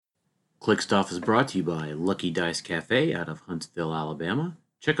Clickstuff is brought to you by Lucky Dice Cafe out of Huntsville, Alabama.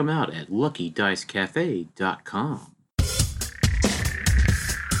 Check them out at luckydicecafe.com.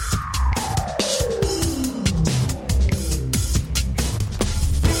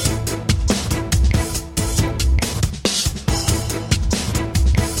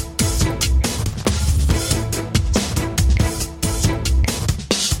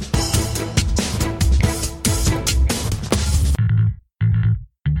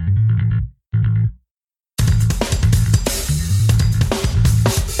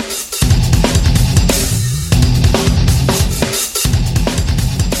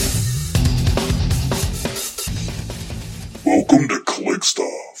 Welcome to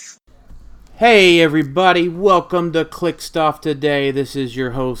Clickstuff. Hey everybody, welcome to Clickstuff today. This is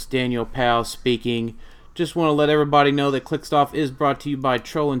your host Daniel Powell speaking. Just want to let everybody know that Clickstuff is brought to you by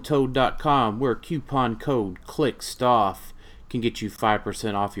trollandtoad.com, where coupon code ClickStuff can get you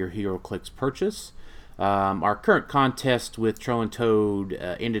 5% off your HeroClix purchase. Our current contest with Troll and Toad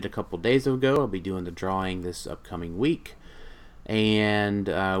ended a couple days ago. I'll be doing the drawing this upcoming week. And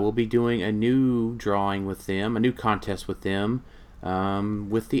we'll be doing a new drawing with them, a new contest with them,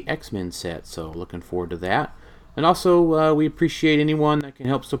 with the X-Men set. So looking forward to that. And also, we appreciate anyone that can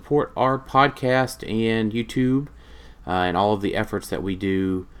help support our podcast and YouTube and all of the efforts that we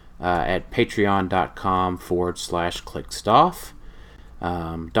do at patreon.com/clickstuff.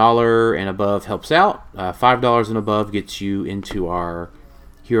 $1 and above helps out. $5 and above gets you into our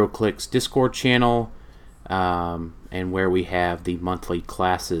HeroClix Discord channel. And where we have the monthly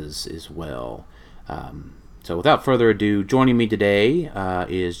classes as well. So without further ado, joining me today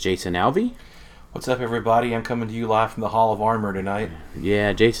is Jason Alvey. What's up, everybody? I'm coming to you live from the Hall of Armor tonight.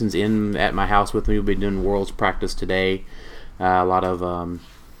 Yeah, Jason's in at my house with me. We'll be doing Worlds practice today. A lot of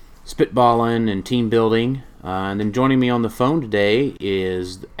spitballing and team building. And then joining me on the phone today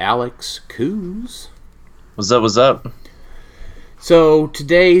is Alex Coos. What's up, what's up? So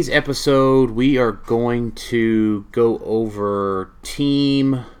today's episode, we are going to go over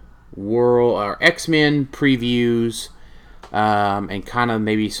Team World, our X-Men previews, and kind of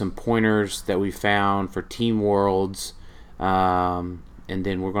maybe some pointers that we found for Team Worlds. And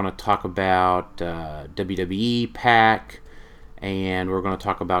then we're going to talk about WWE Pack, and we're going to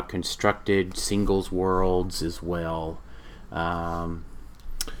talk about constructed singles worlds as well.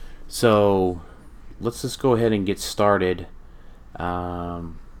 So let's just go ahead and get started.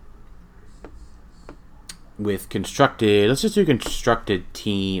 With constructed, let's just do constructed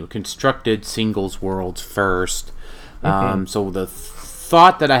singles worlds first. So the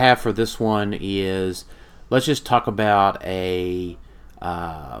thought that I have for this one is, let's just talk about a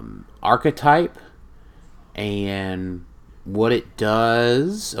archetype and what it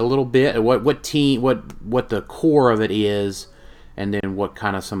does a little bit, what the core of it is, and then what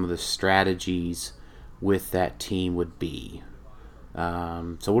kind of some of the strategies with that team would be.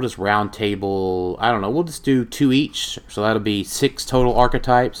 So we'll just round table, I don't know, we'll just do 2 each, so that'll be 6 total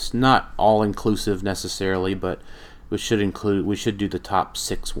archetypes, not all inclusive necessarily, but we should do the top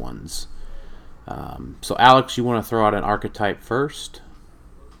 6 ones. So Alex, you want to throw out an archetype first?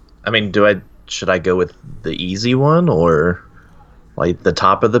 I mean, should I go with the easy one, or like the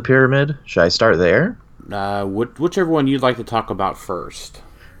top of the pyramid? Should I start there? Whichever one you'd like to talk about first.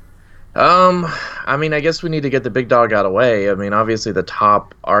 I mean, I guess we need to get the big dog out of the way. I mean, obviously the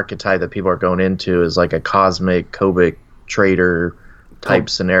top archetype that people are going into is like a cosmic Kobik trader type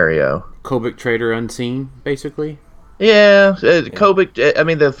scenario. Kobik trader unseen, basically? Yeah, Kobik, I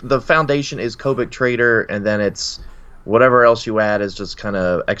mean, the foundation is Kobik trader, and then it's whatever else you add is just kind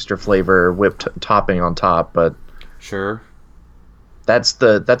of extra flavor, whipped topping on top, but... Sure. That's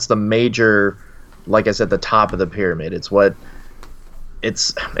the major, like I said, the top of the pyramid. It's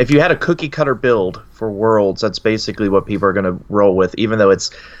if you had a cookie cutter build for Worlds, that's basically what people are going to roll with, even though it's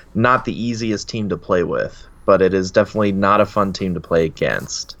not the easiest team to play with, but it is definitely not a fun team to play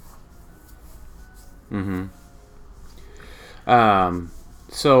against.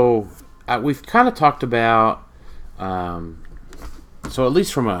 So we've kind of talked about, so at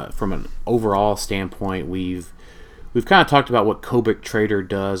least from an overall standpoint, we've kind of talked about what Kobik Trader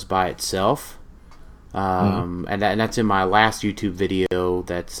does by itself. And that's in my last YouTube video.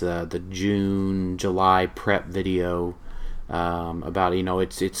 That's the July prep video, about,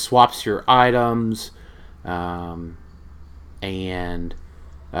 it swaps your items, and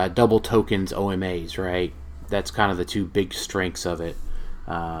double tokens OMAs, right? That's kind of the 2 big strengths of it.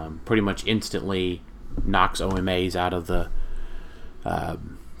 Pretty much instantly knocks OMAs out of the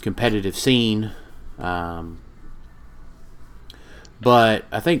competitive scene. But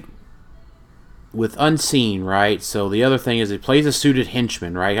I think with Unseen, right? So the other thing is it plays a suited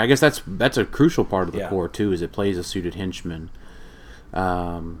henchman, right? I guess that's a crucial part of the core too. Is it plays a suited henchman.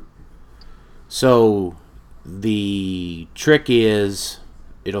 So the trick is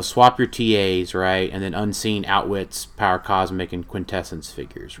it'll swap your TAs, right? And then Unseen outwits Power Cosmic and Quintessence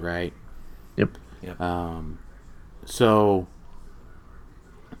figures, right? Yep. So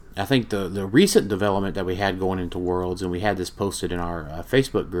I think the recent development that we had going into Worlds, and we had this posted in our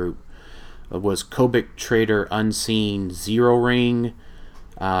Facebook group, was Kobik Trader Unseen Zero Ring,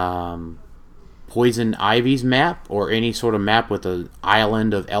 Poison Ivy's map, or any sort of map with an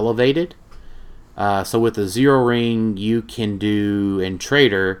island of elevated. So with the Zero Ring, you can do, in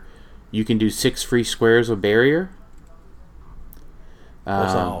Trader, you can do 6 free squares of barrier. Well,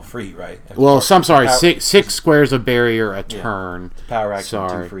 it's not all free, right? Six squares of barrier a turn. Power action,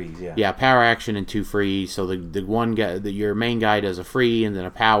 2 frees, Yeah, power action and 2 frees. So the one guy, your main guy does a free and then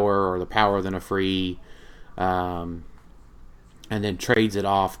a power, or the power then a free, and then trades it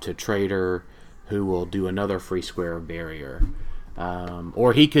off to Trader, who will do another free square of barrier.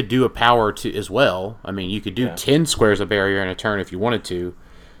 Or he could do a power as well. I mean, you could do 10 squares of barrier in a turn if you wanted to.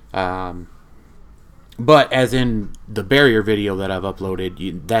 But as in the barrier video that I've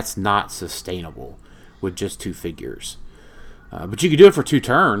uploaded, that's not sustainable with just 2 figures. But you could do it for 2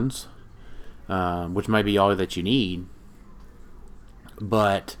 turns, which might be all that you need.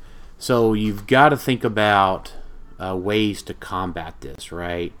 But so you've got to think about ways to combat this,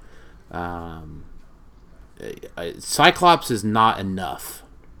 right? Cyclops is not enough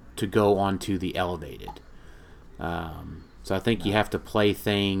to go onto the elevated. So I think you have to play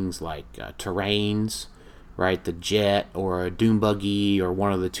things like terrains, right? The jet or a Doom Buggy or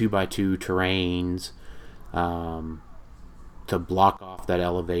one of the 2x2 terrains to block off that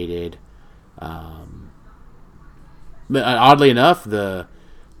elevated. But oddly enough, the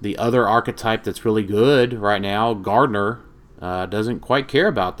other archetype that's really good right now, Gardner, doesn't quite care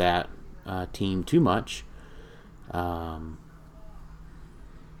about that team too much. Because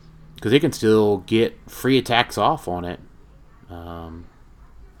they can still get free attacks off on it.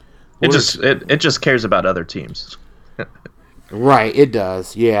 It just cares about other teams. Right, it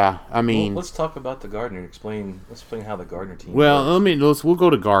does. Yeah, I mean, let's talk about the Gardner. Let's explain how the Gardner team. Well, works. We'll go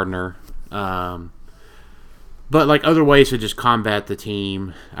to Gardner. But like other ways to just combat the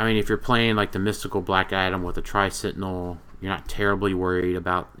team. I mean, if you're playing like the Mystical Black Adam with a Tri-Sentinel, you're not terribly worried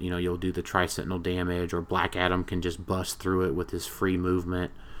about, you'll do the Tri-Sentinel damage, or Black Adam can just bust through it with his free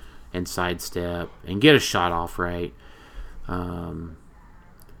movement and sidestep and get a shot off, right? I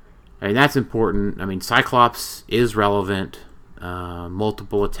mean, that's important. I mean, Cyclops is relevant.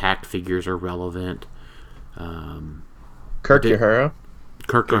 Multiple attacked figures are relevant. Kirk Uhura.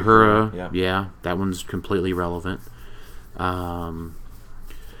 Yeah, that one's completely relevant.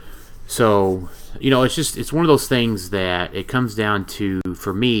 So, it's one of those things that it comes down to,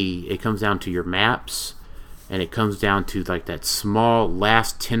 for me, it comes down to your maps, and it comes down to like that small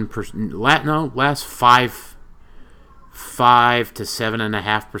last 10%, last 5 to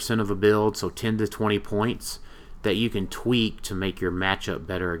 7.5% of a build, so 10 to 20 points that you can tweak to make your matchup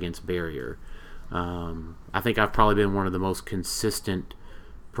better against barrier. I think I've probably been one of the most consistent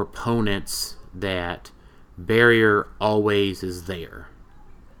proponents that barrier always is there.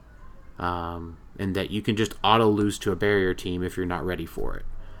 And that you can just auto lose to a barrier team if you're not ready for it.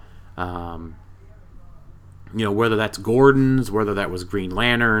 Whether that's Gordon's, whether that was Green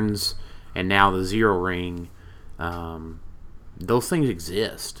Lanterns, and now the Zero Ring, those things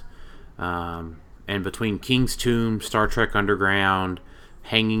exist. And between King's Tomb, Star Trek Underground,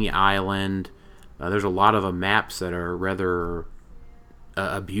 Hanging Island, there's a lot of maps that are rather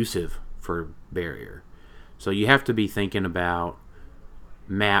abusive for barrier. So you have to be thinking about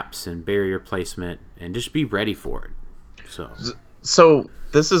maps and barrier placement and just be ready for it. So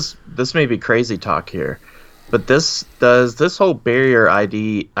this may be crazy talk here, but does this whole barrier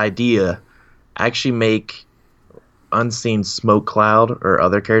idea actually make Unseen Smoke Cloud or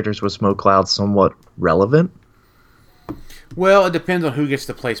other characters with Smoke Cloud somewhat relevant? Well, it depends on who gets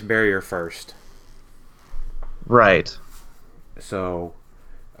to place barrier first. Right. So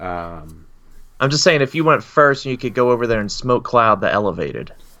I'm just saying, if you went first and you could go over there and Smoke Cloud the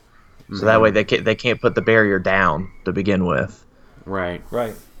elevated, so that way they can't put the barrier down to begin with. Right.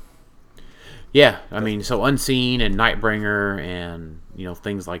 Yeah, I mean, so Unseen and Nightbringer and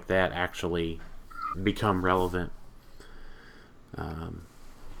things like that actually become relevant. I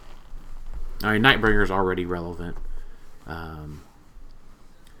mean, Nightbringer's already relevant.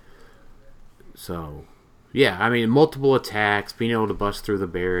 So, yeah, I mean, multiple attacks, being able to bust through the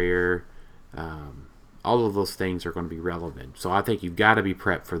barrier. All of those things are going to be relevant. So I think you've got to be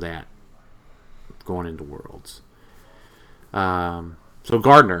prepped for that going into Worlds. So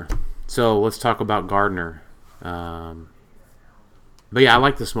Gardner. So let's talk about Gardner. But yeah, I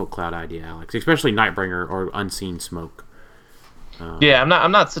like the smoke cloud idea, Alex, especially Nightbringer or Unseen Smoke. Yeah,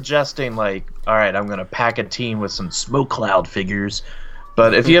 I'm not suggesting like, all right, I'm gonna pack a team with some smoke cloud figures,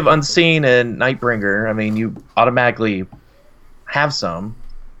 but if you have Unseen and Nightbringer, I mean, you automatically have some,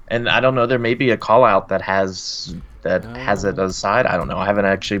 and I don't know, there may be a call out that has it aside. I don't know. I haven't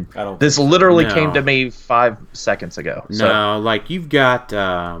actually. This literally came to me 5 seconds ago. No, like you've got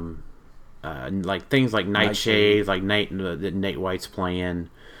like things like Nightshade, like that Nate White's playing.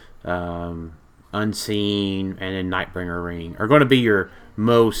 Unseen, and then Nightbringer Ring are going to be your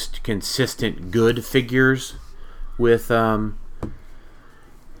most consistent good figures with Smoke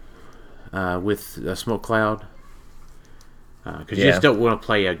Cloud, because you just don't want to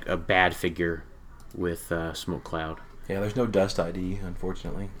play a bad figure with Smoke Cloud. Yeah, there's no Dust ID,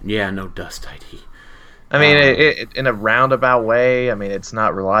 unfortunately. Yeah, no Dust ID. I mean, it, in a roundabout way, I mean, it's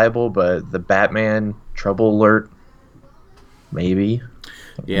not reliable, but the Batman Trouble Alert, maybe.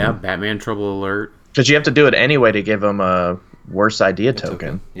 Yeah, Batman Trouble Alert. Because you have to do it anyway to give him a worse idea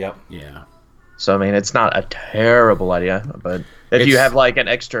token. Yep. Yeah. So, I mean, it's not a terrible idea, but if you have, like, an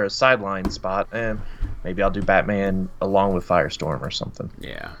extra sideline spot, maybe I'll do Batman along with Firestorm or something.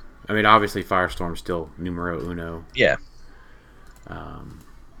 Yeah. I mean, obviously, Firestorm's still numero uno. Yeah.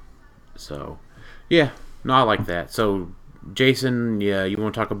 So, yeah. No, I like that. So, Jason, yeah, you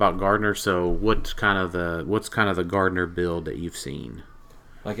want to talk about Gardner? So, what's kind of the Gardner build that you've seen?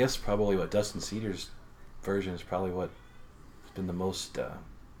 I guess probably what Dustin Cedars' version is probably what's been the most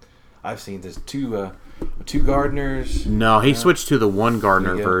I've seen. There's two Gardners. No, he switched to the one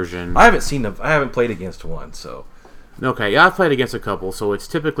Gardner version. I haven't played against one, so. Okay, yeah, I've played against a couple. So it's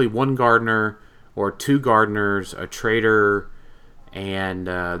typically one Gardner or two Gardners, a Trader, and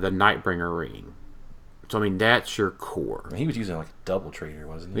the Nightbringer Ring. So I mean, that's your core. He was using like a double Trader,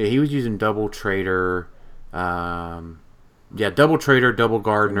 wasn't he? Yeah, he was using double Trader. Double Trader, double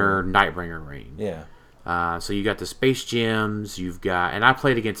Gardner, Nightbringer Ring. Yeah. So you got the Space Gems. You've got, and I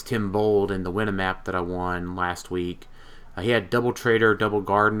played against Tim Bold in the Winamap that I won last week. He had double Trader, double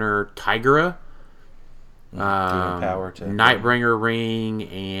Gardner, Tigera, power to Nightbringer Ring,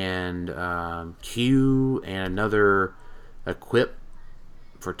 and Q, and another equip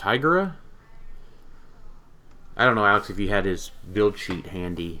for Tigera. I don't know, Alex, if you had his build sheet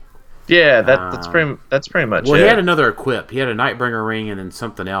handy. Yeah, that's pretty much it. Well, he had another equip. He had a Nightbringer Ring and then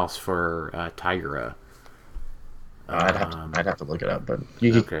something else for Tigera. I'd have to look it up, but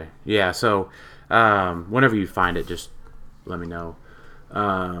okay. Yeah, so whenever you find it, just let me know.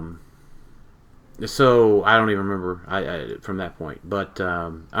 So I don't even remember from that point, but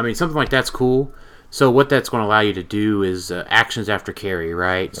I mean, something like that's cool. So what that's going to allow you to do is actions after carry,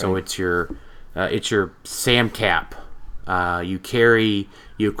 right? So it's your Sam Cap. You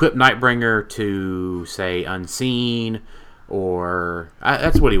equip Nightbringer to, say, Unseen, or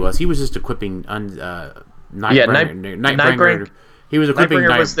that's what he was. He was just equipping Nightbringer. Nightbringer. He was equipping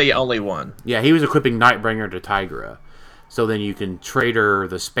Nightbringer was the only one. Yeah, he was equipping Nightbringer to Tigera. So then you can trader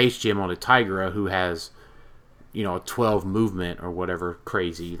the Space Gem onto Tigera, who has, 12 movement or whatever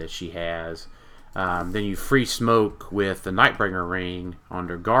crazy that she has. Then you free smoke with the Nightbringer Ring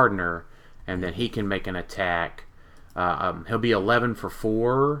under Gardner, and then he can make an attack. He'll be 11 for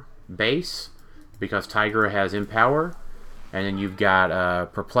 4 base because Tigera has Empower, and then you've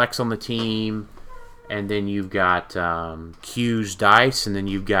got Perplex on the team, and then you've got Q's Dice, and then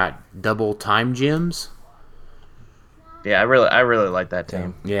you've got double Time Gems. Yeah, I really like that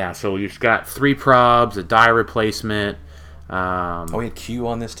team. Yeah, so you've got 3 probs, a die replacement. He had Q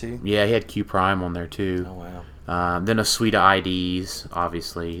on this too? Yeah, he had Q Prime on there too. Oh, wow. Then a suite of IDs,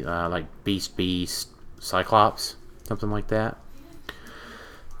 obviously, like Beast, Cyclops, something like that.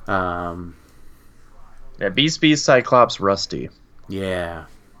 Yeah, Beast, Cyclops, Rusty. Yeah.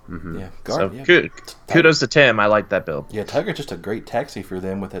 Mm-hmm. Yeah. Kudos to Tim. I like that build. Yeah, Tiger's just a great taxi for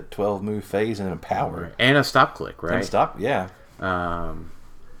them with a 12 move phase and a power. And a stop click, right? And stop, yeah.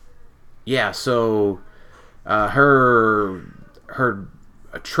 So her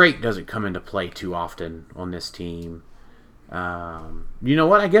trait doesn't come into play too often on this team. You know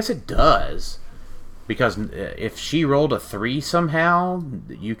what? I guess it does. Because if she rolled a 3 somehow,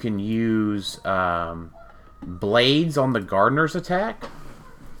 you can use Blades on the Gardner's attack.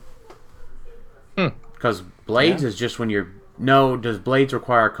 Because Blades is just when you're... No, does Blades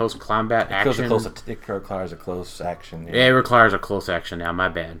require a close combat action? It requires a close action. Yeah, it requires a close action now. My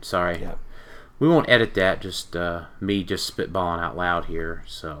bad. Sorry. Yeah. We won't edit that. Just me just spitballing out loud here.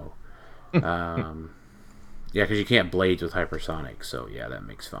 So, Yeah, because you can't blades with hypersonic, so yeah, that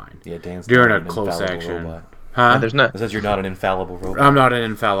makes fine. Yeah, Dan's during not a an close infallible action. robot. Huh? There's not. It says you're not an infallible robot. I'm not an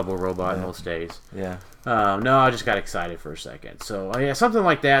infallible robot most days. Yeah. No, I just got excited for a second. So yeah, something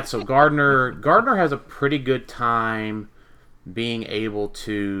like that. So Gardner has a pretty good time being able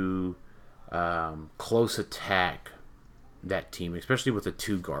to close attack that team, especially with the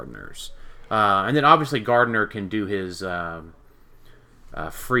two Gardners. And then obviously Gardner can do his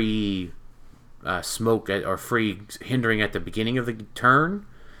free smoke or free hindering at the beginning of the turn.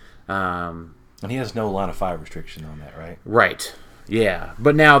 And he has no line of fire restriction on that, right? Right. Yeah.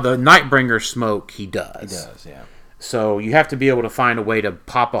 But now the Nightbringer smoke, he does. He does, yeah. So you have to be able to find a way to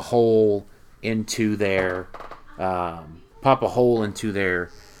pop a hole into their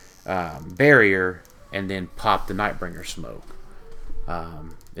barrier and then pop the Nightbringer smoke.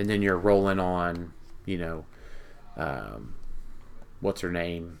 And then you're rolling on, what's her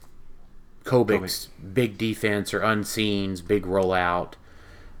name? Kobik's big defense or Unseen's big rollout.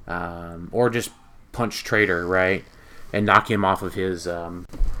 Or just punch Trader, right? And knock him off of his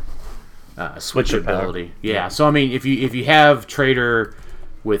switch ability. Yeah. So I mean, if you have Trader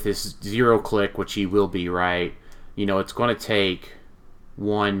with his 0-click, which he will be, right? It's going to take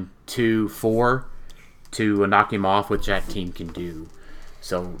 1, 2, 4 to knock him off, which that team can do.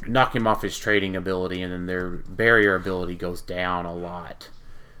 So knock him off his trading ability, and then their barrier ability goes down a lot.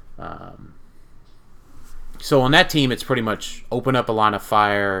 So on that team, it's pretty much open up a line of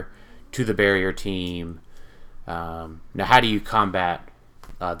fire to the barrier team. Now, how do you combat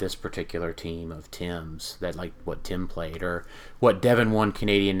this particular team of Tim's, that like what Tim played, or what Devin won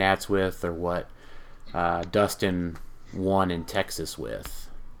Canadian Nats with, or what Dustin won in Texas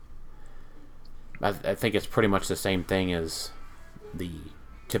with? I think it's pretty much the same thing as the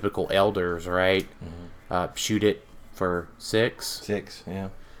typical Elders, right? Mm-hmm. Shoot it for 6. 6, yeah.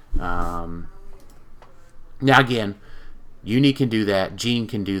 Now again, Uni can do that. Gene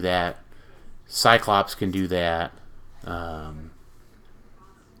can do that. Cyclops can do that.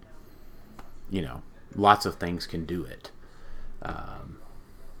 Lots of things can do it.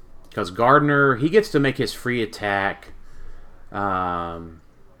 Because Gardner, he gets to make his free attack all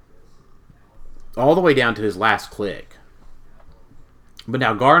the way down to his last click. But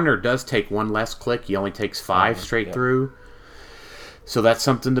now Gardner does take 1 less click. He only takes 5 straight through. So that's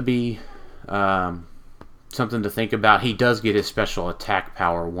something to be... something to think about. He does get his special attack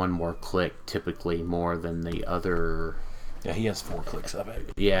power 1 more click, typically more than the other. Yeah, he has 4 clicks of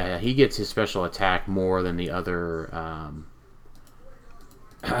it. Yeah, he gets his special attack more than the other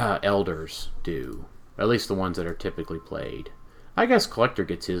Elders do. At least the ones that are typically played. I guess Collector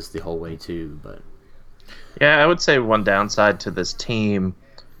gets his the whole way too, but. Yeah, I would say one downside to this team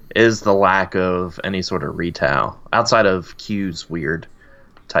is the lack of any sort of retail outside of Q's weird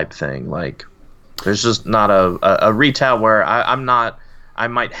type thing. Like, there's just not a retail where I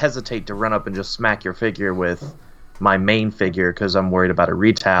might hesitate to run up and just smack your figure with my main figure because I'm worried about a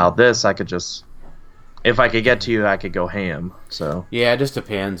retail. This, I could just, if I could get to you, I could go ham. So yeah, it just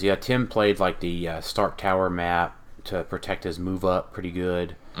depends. Yeah, Tim played like the Stark Tower map to protect his move up pretty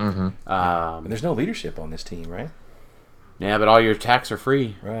good. Mm-hmm. And there's no leadership on this team, right? Yeah, but all your attacks are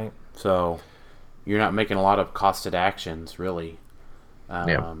free. Right. So you're not making a lot of costed actions, really.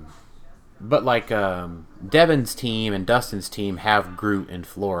 Yeah. But like Devin's team and Dustin's team have Groot and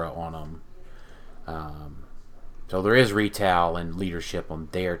Flora on them. So there is retail and leadership on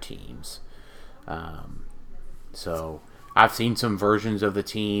their teams. So I've seen some versions of the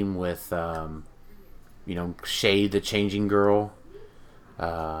team with, Shade the Changing Girl.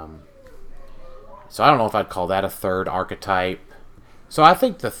 So I don't know if I'd call that a third archetype. So I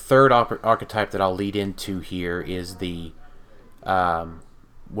think the third archetype that I'll lead into here is the...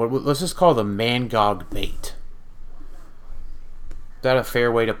 let's just call the Mangog bait. Is that a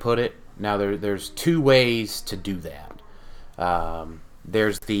fair way to put it? Now, there's 2 ways to do that.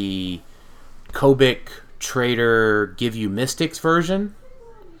 There's the Kobik Trader Give You Mystics version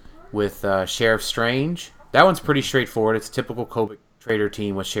with Sheriff Strange. That one's pretty straightforward. It's a typical Kobik Trader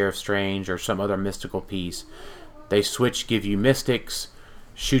team with Sheriff Strange or some other mystical piece. They switch, give you Mystics,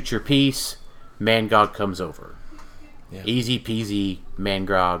 shoot your piece, Mangog comes over. Yeah. Easy peasy,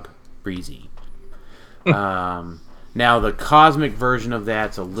 Mangog, breezy. Now, the cosmic version of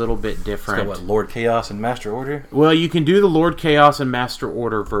that's a little bit different. What, Lord Chaos and Master Order? Well, you can do the Lord Chaos and Master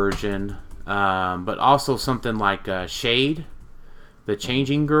Order version, but also something like Shade, the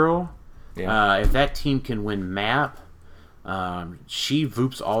Changing Girl. Yeah. If that team can win map, she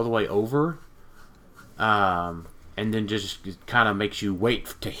voops all the way over, and then just kind of makes you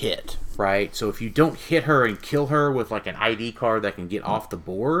wait to hit, right? So if you don't hit her and kill her with like an ID card that can get off the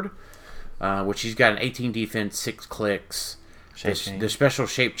board, which she's got an 18 defense, 6 clicks. The special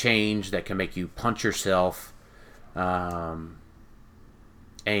shape change that can make you punch yourself. And,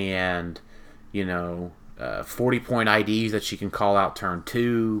 40-point IDs that she can call out turn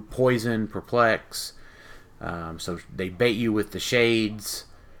 2, poison, perplex. So they bait you with the shades.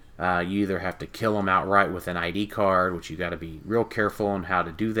 You either have to kill them outright with an ID card, which you got to be real careful on how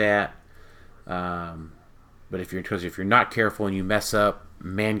to do that. But if you're not careful and you mess up,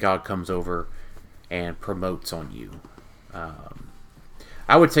 Mangog comes over and promotes on you.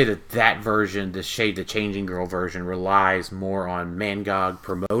 I would say that version, the Changing Girl version, relies more on Mangog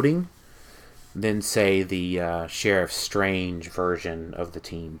promoting than, say, the Sheriff Strange version of the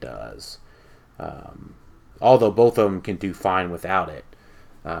team does. Although both of them can do fine without it.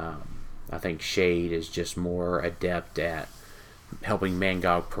 I think Shade is just more adept at helping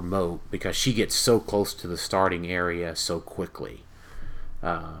Mangog promote because she gets so close to the starting area so quickly. Is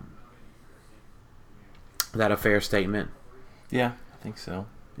that a fair statement? Yeah, I think so.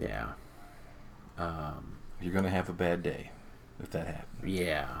 Yeah. You're going to have a bad day if that happens.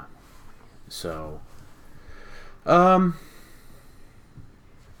 Yeah. So, what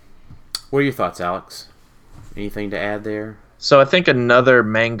are your thoughts, Alex? Anything to add there? So I think another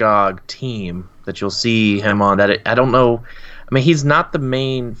Mangog team that you'll see him on, that I don't know. I mean, he's not the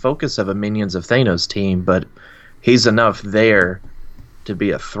main focus of a Minions of Thanos team, but he's enough there to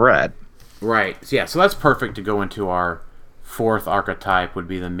be a threat. Right. Yeah, so that's perfect to go into our fourth archetype, would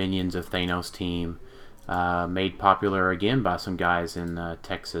be the Minions of Thanos team, made popular again by some guys in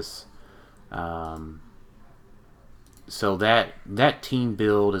Texas. So that team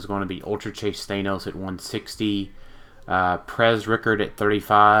build is going to be Ultra Chase Thanos at 160, Prez Rickard at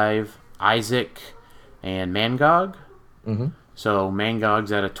 35, Isaac, and Mangog. Mm-hmm. So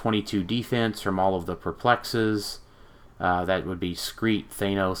Mangog's at a 22 defense from all of the perplexes. That would be Screet,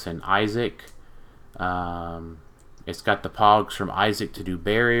 Thanos, and Isaac. It's got the Pogs from Isaac to do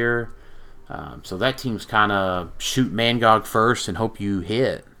barrier. So that team's kind of shoot Mangog first and hope you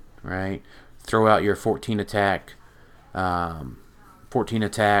hit, right? Throw out your 14 attack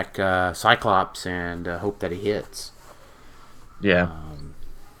Cyclops and hope that he hits. Yeah.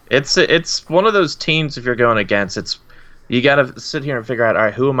 It's one of those teams, if you're going against, you got to sit here and figure out, all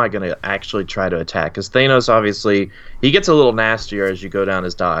right, who am I going to actually try to attack? Because Thanos, obviously, he gets a little nastier as you go down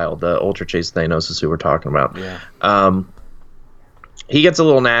his dial. The Ultra Chase Thanos is who we're talking about. Yeah. He gets a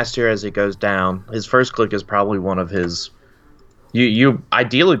little nastier as he goes down. His first click is probably one of his... You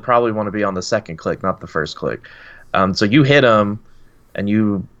ideally probably want to be on the second click, not the first click. So you hit him, and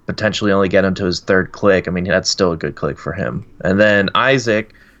you potentially only get him to his third click. I mean, that's still a good click for him. And then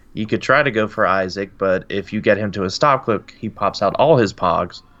Isaac... You could try to go for Isaac, but if you get him to a stop click, he pops out all his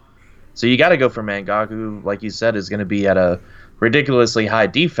Pogs. So you got to go for Mangog, who, like you said, is going to be at a ridiculously high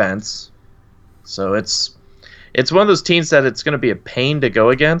defense. So it's one of those teams that it's going to be a pain to go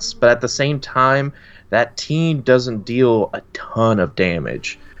against, but at the same time, that team doesn't deal a ton of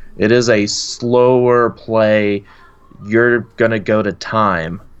damage. It is a slower play, you're going to go to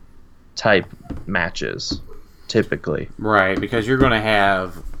time type matches, typically. Right, because you're going to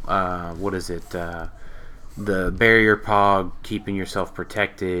have... the barrier pog keeping yourself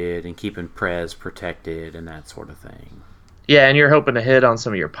protected and keeping Prez protected and that sort of thing. Yeah, and you're hoping to hit on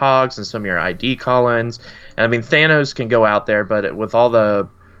some of your pogs and some of your ID call-ins. And I mean, Thanos can go out there, but with all the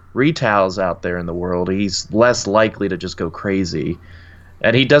retails out there in the world, he's less likely to just go crazy.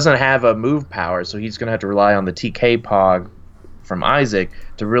 And he doesn't have a move power, so he's going to have to rely on the TK pog from Isaac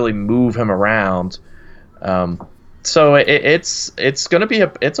to really move him around. So it's going to be a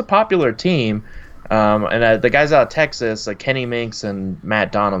popular team, and the guys out of Texas, like Kenny Minks and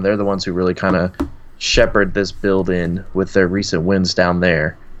Matt Donham, they're the ones who really kind of shepherd this build in with their recent wins down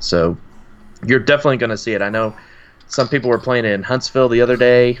there. So you're definitely going to see it. I know some people were playing it in Huntsville the other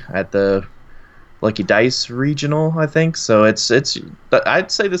day at the Lucky Dice Regional, I think. So I'd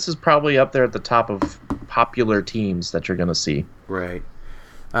say this is probably up there at the top of popular teams that you're going to see. Right.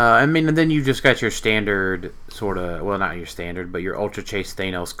 And then you just got your standard sort of, well, not your standard, but your Ultra Chase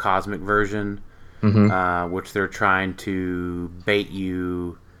Thanos Cosmic version, which they're trying to bait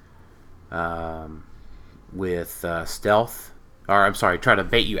you with stealth. Or, I'm sorry, try to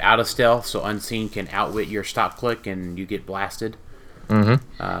bait you out of stealth so Unseen can outwit your stop click and you get blasted.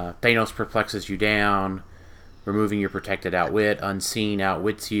 Thanos perplexes you down, removing your protected outwit. Unseen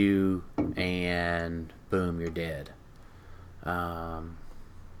outwits you, and boom, you're dead.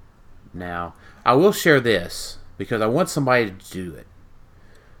 Now, I will share this because I want somebody to do it.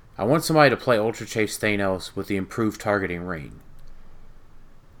 I want somebody to play Ultra Chase Thanos with the improved targeting ring.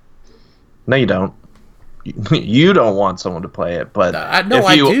 No, you don't. you don't want someone to play it, but no, if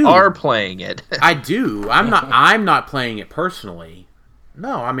I you do. are playing it, I do. I'm not playing it personally.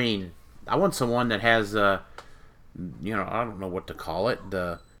 No, I mean, I want someone that has I don't know what to call it,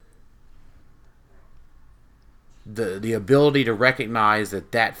 the ability to recognize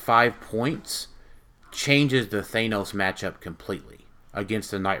that 5 points changes the Thanos matchup completely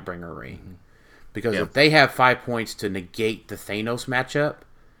against the Nightbringer ring. Because if they have 5 points to negate the Thanos matchup,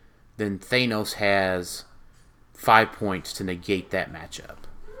 then Thanos has 5 points to negate that matchup.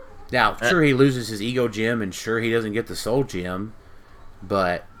 Now, sure, he loses his ego gem, and sure, he doesn't get the soul gem,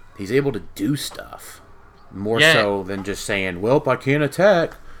 but he's able to do stuff more so than just saying, "Well, I can't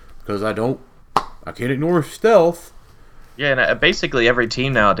attack because I can't ignore stealth." Yeah, and basically every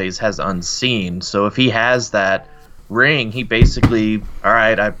team nowadays has Unseen. So if he has that ring, he basically, all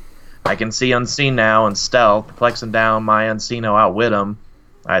right, I can see Unseen now and stealth, perplexing down my Unseen, I'll outwit him.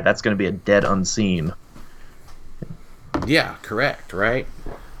 All right, that's going to be a dead Unseen. Yeah, correct, right?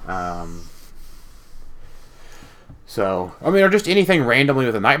 So, I mean, or just anything randomly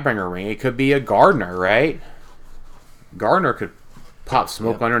with a Nightbringer ring. It could be a Gardener, right? Gardener could pop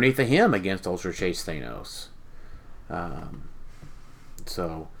smoke underneath of him against Ultra Chase Thanos.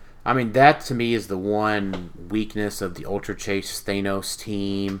 So, I mean, that to me is the one weakness of the Ultra Chase Thanos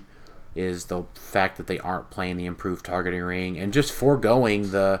team, is the fact that they aren't playing the improved targeting ring and just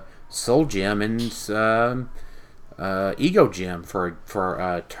foregoing the Soul Gem and Ego Gem for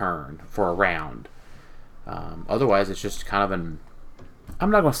a turn, for a round. Otherwise, it's just kind of I'm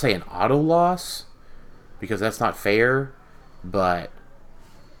not going to say an auto loss, because that's not fair, but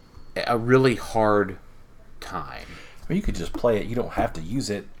a really hard time. I mean, you could just play it. You don't have to use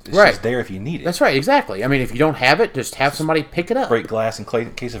it. It's Right. just there if you need it. That's right, exactly. I mean, if you don't have it, just have somebody pick it up. Break glass in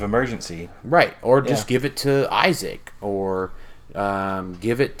case of emergency. Right, or just give it to Isaac, or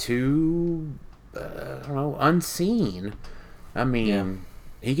give it to, I don't know, Unseen. I mean,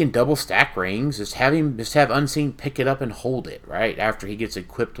 he can double stack rings. Just have Unseen pick it up and hold it, right, after he gets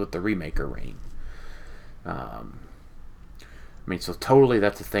equipped with the Remaker ring. I mean, so totally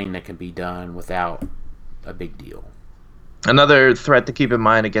that's a thing that can be done without a big deal. Another threat to keep in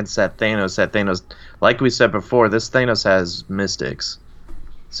mind against that Thanos, like we said before, this Thanos has Mystics.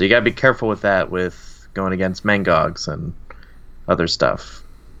 So you gotta be careful with that, with going against Mangogs and other stuff.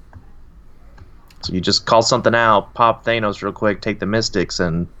 So you just call something out, pop Thanos real quick, take the Mystics,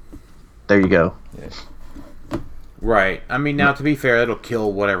 and there you go. Yeah. Right. I mean, now to be fair, it'll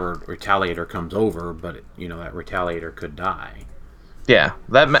kill whatever Retaliator comes over, but that Retaliator could die. Yeah,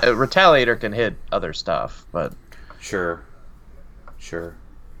 that Retaliator can hit other stuff, but Sure.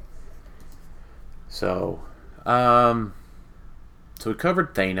 So we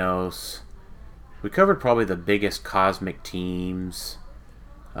covered Thanos. We covered probably the biggest cosmic teams.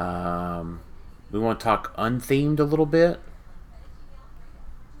 We want to talk unthemed a little bit.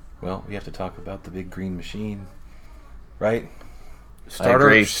 Well, we have to talk about the big green machine, right?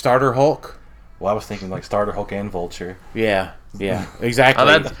 Starter Hulk. Well, I was thinking like Starter Hulk and Vulture. Yeah,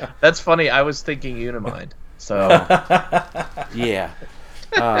 exactly. that's funny. I was thinking Unimind. So yeah,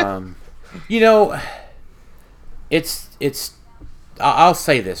 it's. I'll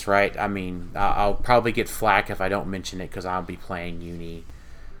say this, right? I mean, I'll probably get flack if I don't mention it because I'll be playing Uni.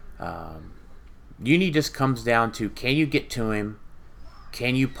 Uni just comes down to, can you get to him?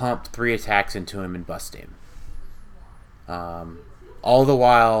 Can you pump 3 attacks into him and bust him? All the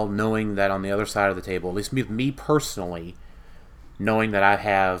while knowing that on the other side of the table, at least me personally, knowing that I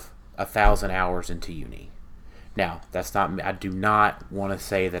have 1,000 hours into Uni. Now, that's not. I do not want to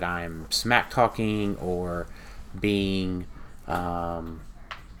say that I'm smack talking or being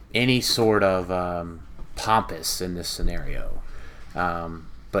any sort of pompous in this scenario.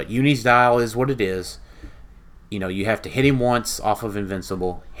 But Uni's dial is what it is. You have to hit him once off of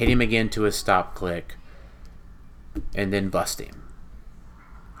Invincible, hit him again to his stop click, and then bust him.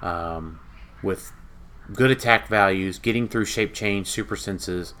 With good attack values, getting through shape change, super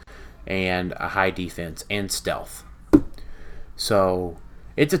senses, and a high defense and stealth. So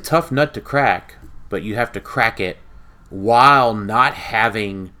it's a tough nut to crack, but you have to crack it while not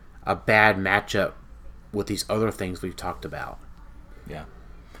having a bad matchup with these other things we've talked about. Yeah.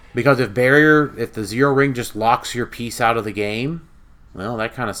 Because if the Zero Ring just locks your piece out of the game, well,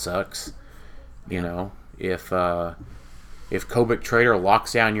 that kind of sucks. If Kobik Trader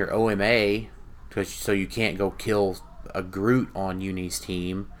locks down your OMA so you can't go kill a Groot on Uni's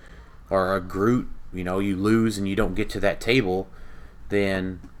team, or a Groot, you lose and you don't get to that table,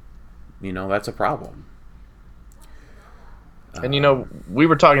 then, that's a problem. And we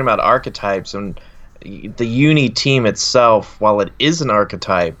were talking about archetypes, and the Uni team itself, while it is an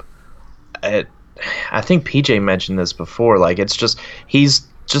archetype, I think PJ mentioned this before. Like, he's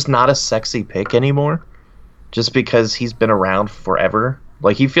just not a sexy pick anymore, just because he's been around forever.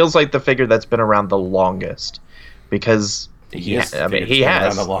 Like, he feels like the figure that's been around the longest, because he has.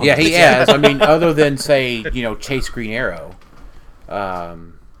 Yeah, he has. I mean, other than say, Chase Green Arrow,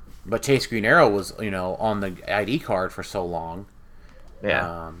 but Chase Green Arrow was on the ID card for so long.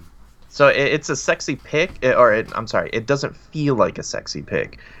 Yeah. So it's a sexy pick, it doesn't feel like a sexy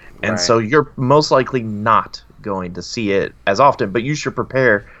pick. And so you're most likely not going to see it as often, but you should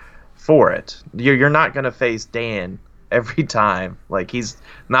prepare for it. You're not going to face Dan every time. Like, he's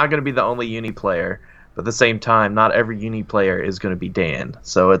not going to be the only uni player, but at the same time, not every uni player is going to be Dan.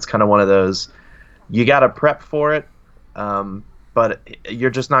 So it's kind of one of those, you got to prep for it, but you're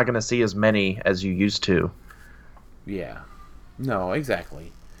just not going to see as many as you used to. Yeah. No,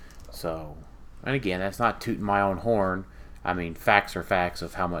 exactly. So, and again, that's not tooting my own horn. I mean, facts are facts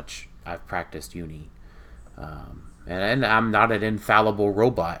of how much I've practiced uni. And I'm not an infallible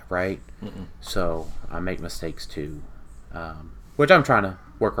robot, right? Mm-mm. So I make mistakes too, which I'm trying to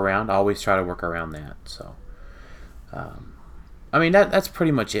work around. I always try to work around that. So, I mean, that's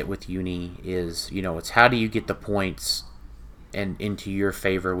pretty much it with uni is, it's how do you get the points and into your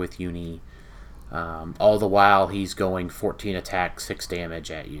favor with uni. All the while he's going 14 attack, 6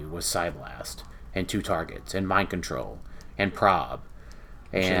 damage at you with Side Blast and 2 targets and Mind Control and Prob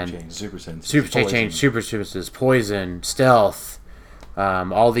and Super Change, Super Senses, Poison, Stealth,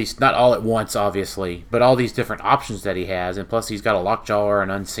 all these, not all at once obviously, but all these different options that he has, and plus he's got a Lockjaw or an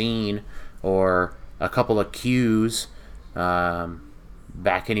Unseen or a couple of Qs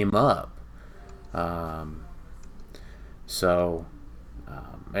backing him up.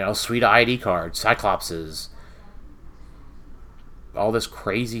 Sweet ID cards, Cyclopses, all this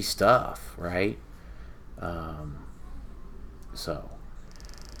crazy stuff, right?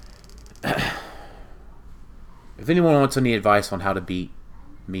 If anyone wants any advice on how to beat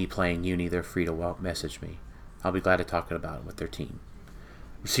me playing uni, they're free to message me. I'll be glad to talk about it with their team.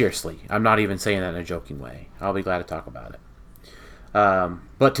 Seriously, I'm not even saying that in a joking way. I'll be glad to talk about it.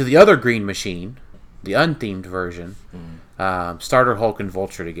 But to the other green machine, the unthemed version, Starter Hulk and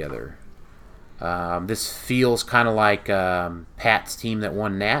Vulture together. This feels kind of like Pat's team that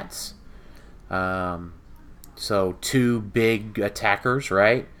won Nats. So 2 big attackers,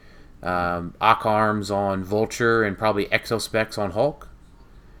 right? Ock Arms on Vulture and probably Exospecs on Hulk.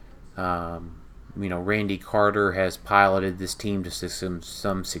 Randy Carter has piloted this team to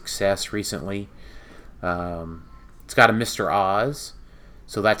some success recently. It's got a Mr. Oz,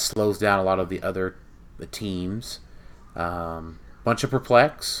 so that slows down a lot of the other teams. Bunch of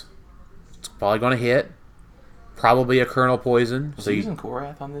Perplex. It's probably going to hit. Probably a Colonel Poison. Was he using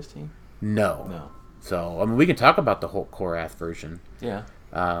Korath on this team? No. So, we can talk about the Hulk Korath version. Yeah.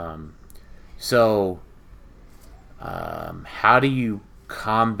 How do you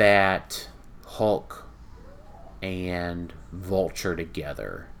combat Hulk and Vulture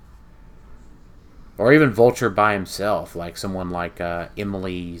together? Or even Vulture by himself, like someone like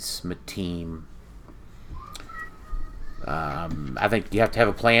Emily's team. I think you have to have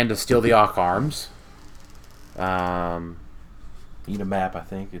a plan to steal the Ock Arms. You need a map, I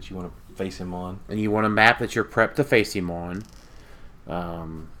think, that you want to face him on. And you want a map that you're prepped to face him on.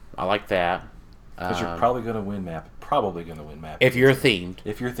 I like that. Because you're probably going to win map. If you're themed.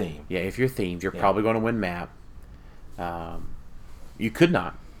 If you're themed. Yeah, if you're themed, you're probably going to win map. You could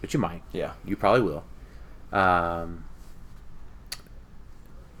not, but you might. Yeah. You probably will.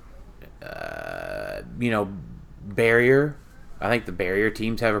 Barrier. I think the barrier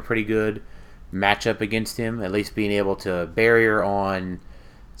teams have a pretty good matchup against him. At least being able to barrier on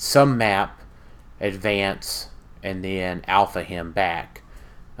some map, advance, and then alpha him back.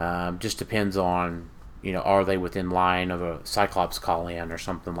 Just depends on, are they within line of a Cyclops call-in or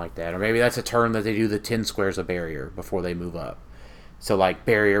something like that. Or maybe that's a turn that they do the 10 squares of barrier before they move up. So like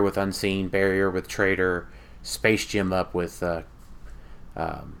barrier with Unseen, barrier with Trader, Space Gem up with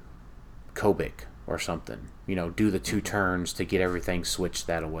Kobik or something. Do the 2 turns to get everything switched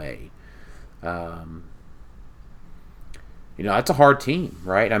that away. That's a hard team,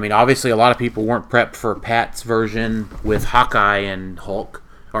 right? I mean, obviously a lot of people weren't prepped for Pat's version with Hawkeye and Hulk,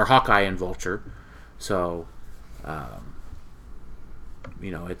 or Hawkeye and Vulture. So,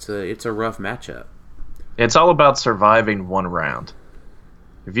 it's a rough matchup. It's all about surviving one round.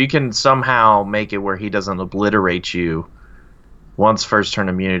 If you can somehow make it where he doesn't obliterate you once first turn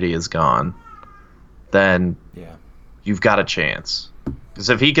immunity is gone, then you've got a chance. Because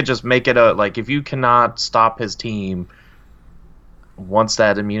if he could just make it if you cannot stop his team once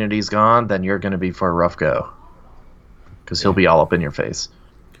that immunity's gone, then you're going to be for a rough go. Because he'll be all up in your face.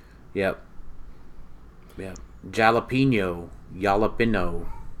 Yep. Yeah. Jalapeno.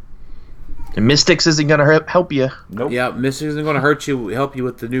 And Mystics isn't going to help you. Nope. Yeah, Mystic isn't going to help you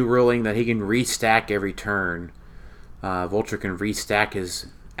with the new ruling that he can restack every turn. Vulture can restack his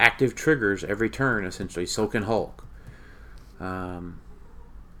active triggers every turn, essentially. So can Hulk.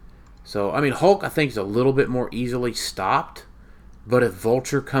 So, I mean, Hulk, I think, is a little bit more easily stopped. But if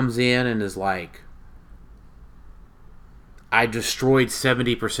Vulture comes in and is like, I destroyed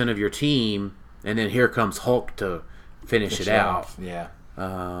 70% of your team, and then here comes Hulk to finish it out. Yeah.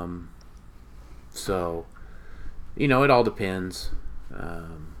 So, it all depends.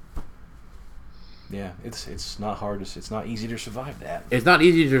 Yeah, it's not hard to. It's not easy to survive that. It's not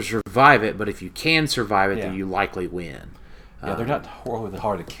easy to survive it, but if you can survive it, then Yeah. you likely win. Yeah, they're not horribly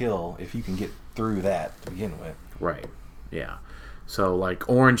hard to kill if you can get through that to begin with. Right. Yeah. So, like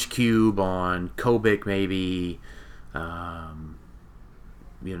Orange Cube on Kobik, maybe.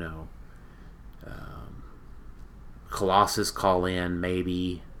 Colossus call in,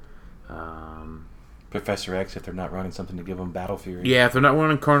 maybe. Professor X, if they're not running something to give them Battle Fury. Yeah, if they're not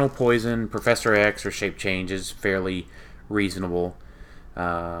running Colonel Poison, Professor X or Shape Change is fairly reasonable.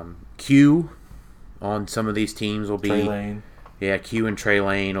 Q on some of these teams will be... Trey Lane. Yeah, Q and Trey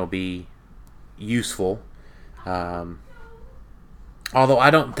Lane will be useful. Although I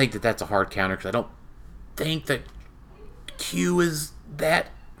don't think that that's a hard counter, because I don't think that Q is that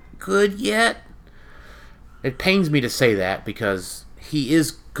good yet. It pains me to say that, because he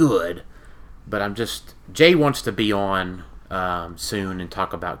is good, but Jay wants to be on soon and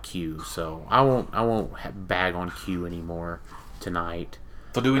talk about Q, so I won't bag on Q anymore tonight.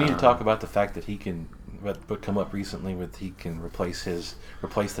 So do we need to talk about the fact that he can, what come up recently with he can replace the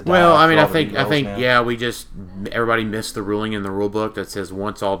die? Well, I mean, for I all the think rerolls now? yeah, everybody missed the ruling in the rule book that says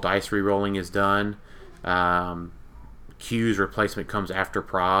once all dice rerolling is done, Q's replacement comes after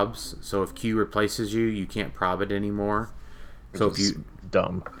probs. So if Q replaces you, you can't prob it anymore. So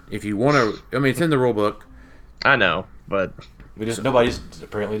Dumb. if you want to, I mean, it's in the rule book. I know, but Nobody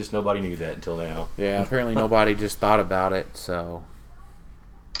knew that until now. Yeah, apparently nobody just thought about it. So,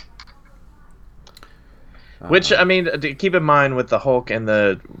 which, I mean, keep in mind with the Hulk and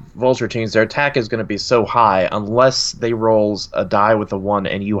the Vulture teams, their attack is going to be so high unless they rolls a die with a 1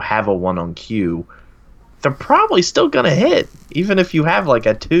 and you have a 1 on Q. They're probably still going to hit, even if you have like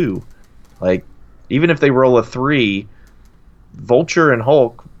a 2. Like, even if they roll a 3, Vulture and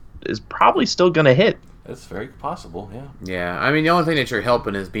Hulk is probably still going to hit. That's very possible, yeah. yeah, I mean, the only thing that you're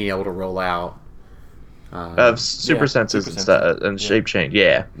helping is being able to roll out. Super senses super and stuff, and shape change,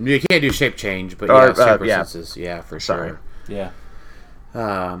 yeah. You can't do shape change, but Or, yeah, super yeah. senses, yeah, for Sorry. sure.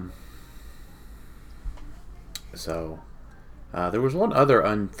 Yeah. So, there was one other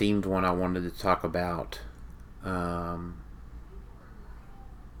unthemed one I wanted to talk about. Now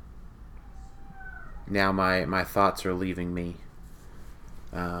my thoughts are leaving me.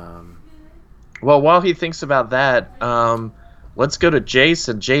 Well, while he thinks about that, let's go to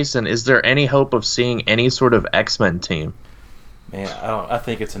Jason. Jason, is there any hope of seeing any sort of X-Men team? Man, I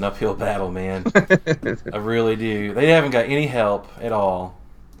think it's an uphill battle, man. I really do. They haven't got any help at all.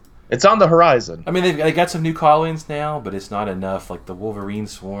 It's on the horizon. I mean, they got some new call-ins now, but it's not enough. Like the Wolverine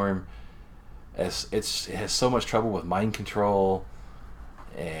Swarm, it has so much trouble with mind control,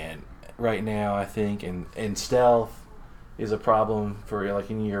 and right now I think, and stealth is a problem for like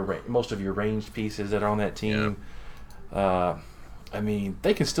in most of your ranged pieces that are on that team. Yeah. I mean,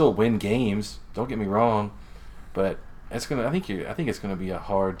 they can still win games. Don't get me wrong, but I think it's gonna be a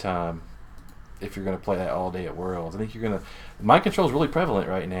hard time if you're gonna play that all day at Worlds. I think mind control is really prevalent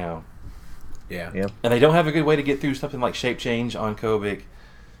right now. Yeah. And they don't have a good way to get through something like shape change on Kobik.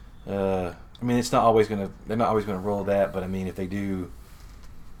 I mean, they're not always gonna roll that, but I mean, if they do,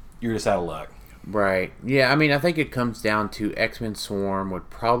 you're just out of luck. Right. Yeah, I mean, I think it comes down to X-Men Swarm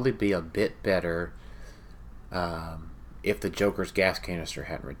would probably be a bit better if the Joker's gas canister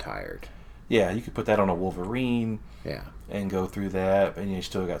hadn't retired. Yeah, you could put that on a Wolverine. Yeah. And go through that, and you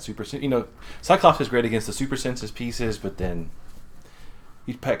still got super. Cyclops is great against the super senses pieces, but then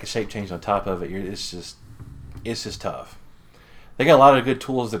you pack a shape change on top of it. It's just tough. They got a lot of good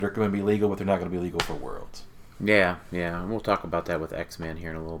tools that are going to be legal, but they're not going to be legal for Worlds. Yeah. We'll talk about that with X-Men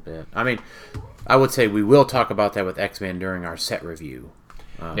here in a little bit. I mean, I would say we will talk about that with X-Men during our set review.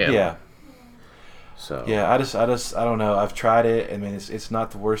 Yeah. So. Yeah, I don't know. I've tried it. I mean, it's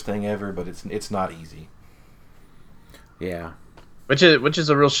not the worst thing ever, but it's not easy. Yeah. Which is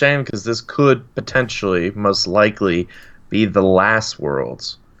a real shame, because this could potentially, most likely, be the last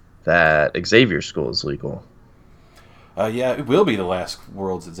Worlds that Xavier School is legal. Yeah, it will be the last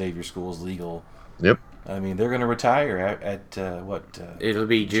Worlds that Xavier School is legal. Yep. I mean, they're going to retire at what? It'll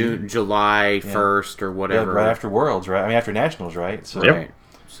be July 1st or whatever. Right after Worlds, right? I mean, after Nationals, right? So, right.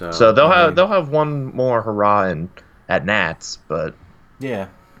 So they'll have one more hurrah at Nats, but yeah.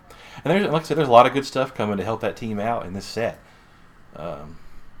 And there's, like I said, there's a lot of good stuff coming to help that team out in this set. But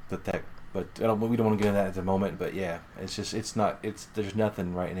we don't want to get into that at the moment. But yeah, there's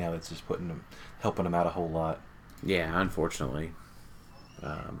nothing right now that's just helping them out a whole lot. Yeah, unfortunately.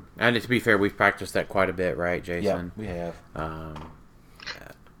 And to be fair, we've practiced that quite a bit, right, Jason? Yeah, we have.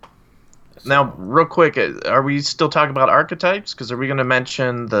 Now, real quick, are we still talking about archetypes? Because are we going to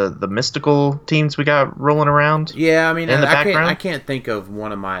mention the mystical teams we got rolling around? Yeah, I mean, in the background? I can't think of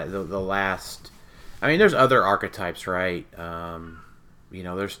one of the last. I mean, there's other archetypes, right?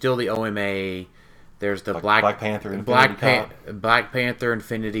 There's still the OMA. There's the Black Panther, Black Panther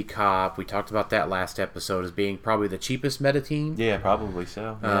Infinity Cop. We talked about that last episode as being probably the cheapest meta team. Yeah, probably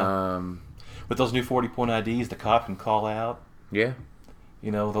so. Yeah. With those new 40-point IDs, the Cop can call out. Yeah.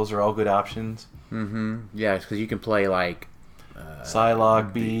 Those are all good options. Mm-hmm. Yeah, because you can play like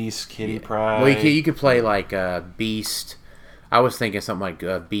Psylocke, Beast, Kitty Pryde. Well, you could play like Beast. I was thinking something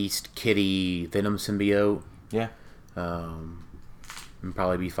like Beast, Kitty, Venom symbiote. Yeah. And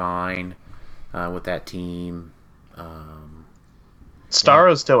probably be fine with that team.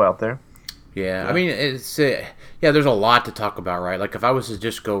 Starro's still out there. Yeah, I mean, there's a lot to talk about, right? Like, if I was to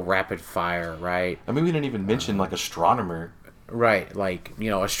just go rapid fire, right? I mean, we didn't even mention, like, Astronomer. Right, like,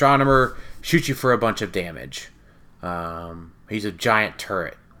 Astronomer shoots you for a bunch of damage. He's a giant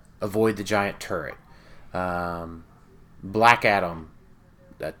turret. Avoid the giant turret. Black Adam.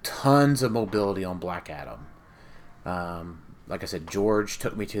 Tons of mobility on Black Adam. Like I said, George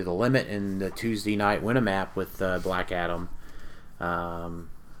took me to the limit in the Tuesday night Winamap with Black Adam.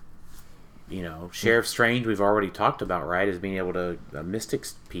 Sheriff Strange we've already talked about, right, as being able to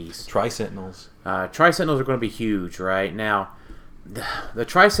Mystics piece. Tri-Sentinels. Tri-Sentinels are going to be huge, right? Now, the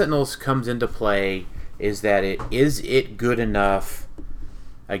Tri-Sentinels comes into play is that it good enough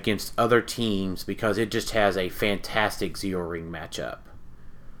against other teams because it just has a fantastic Zero Ring matchup.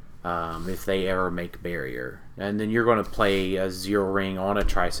 If they ever make barrier. And then you're going to play a Zero Ring on a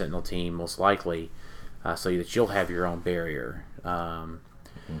Tri-Sentinel team, most likely, so that you'll have your own barrier.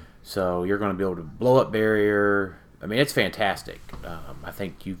 So you're going to be able to blow up barrier. I mean, it's fantastic. I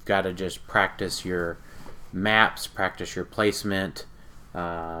think you've got to just practice your maps, practice your placement,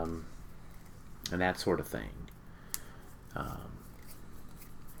 and that sort of thing.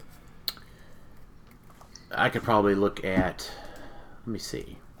 I could probably look at... Let me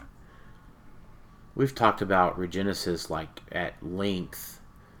see. We've talked about Regenesis like at length.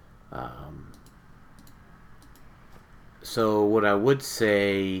 So what I would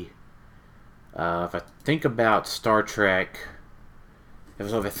say, if I think about Star Trek,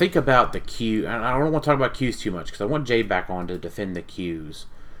 if I think about the Q, and I don't want to talk about Qs too much because I want Jay back on to defend the Qs.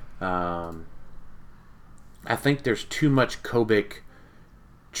 I think there's too much Kobik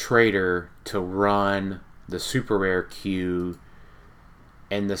Trader to run the super rare Q.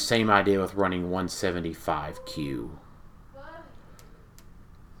 And the same idea with running 175Q.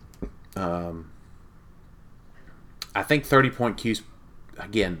 I think 30-point Q's,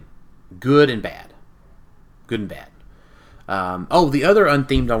 again, good and bad. Good and bad. The other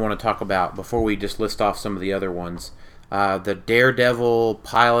unthemed I want to talk about before we just list off some of the other ones. The Daredevil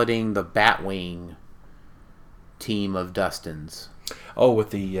piloting the Batwing team of Dustins. Oh,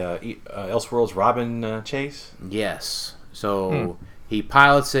 with the Elseworlds Robin chase? Yes. So... He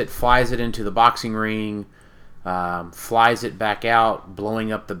pilots it, flies it into the boxing ring, flies it back out,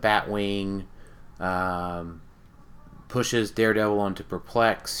 blowing up the Batwing, pushes Daredevil onto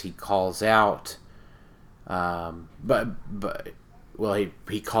Perplex. He calls out, he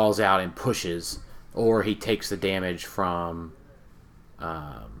calls out and pushes, or he takes the damage from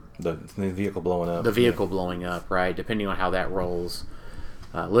the vehicle blowing up. The vehicle blowing up, right? Depending on how that rolls,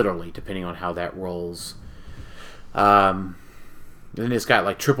 literally, depending on how that rolls. Then it's got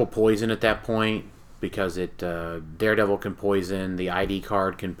like triple poison at that point because Daredevil can poison, the ID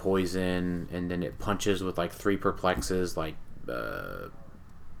card can poison, and then it punches with like 3 perplexes. Like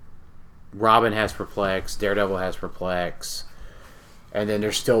Robin has perplex, Daredevil has perplex, and then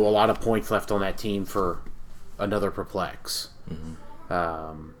there's still a lot of points left on that team for another perplex.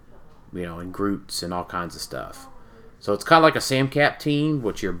 And Groots and all kinds of stuff. So it's kind of like a Samcap team,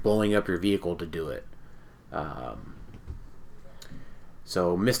 which you're blowing up your vehicle to do it.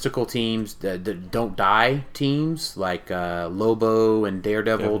 So mystical teams that don't die teams like Lobo and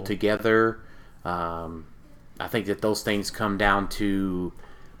Daredevil together. I think that those things come down to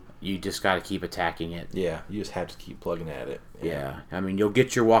you just got to keep attacking it. Yeah, you just have to keep plugging at it. Yeah. I mean, you'll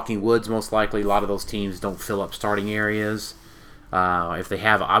get your walking woods most likely. A lot of those teams don't fill up starting areas. If they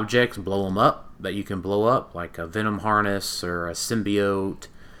have objects, blow them up that you can blow up, like a venom harness or a symbiote.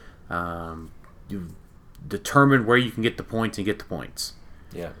 You determine where you can get the points and get the points.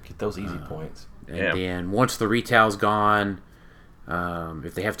 Yeah, get those easy points. And then once the retail's gone,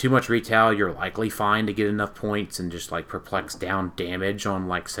 if they have too much retail, you're likely fine to get enough points and just like perplex down damage on,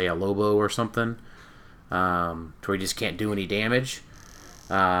 like, say, a Lobo or something, to where you just can't do any damage.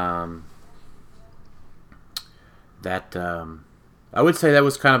 I would say that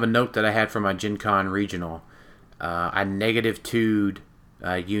was kind of a note that I had from my Gen Con regional. I negative 2'd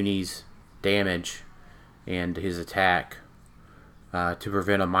Uni's damage and his attack to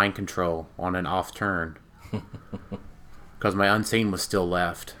prevent a mind control on an off turn. Because my Unseen was still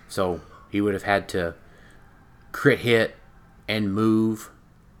left. So he would have had to crit hit and move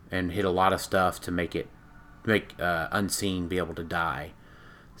and hit a lot of stuff to make Unseen be able to die.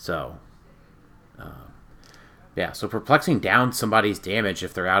 So, yeah, so perplexing down somebody's damage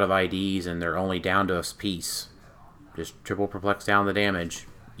if they're out of IDs and they're only down to a piece. Just triple perplex down the damage.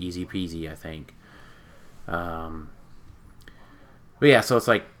 Easy peasy, I think. But yeah, so it's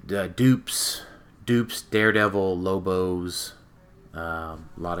like dupes, Daredevil, Lobos, a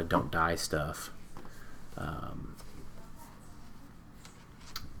lot of don't die stuff.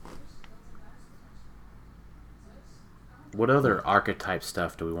 What other archetype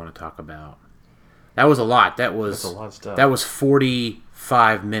stuff do we want to talk about? That was a lot. That's a lot of stuff. That was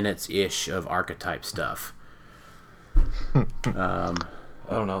 45 minutes-ish of archetype stuff. I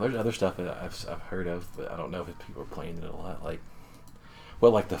don't know. There's other stuff that I've heard of, but I don't know if people are playing it a lot. Like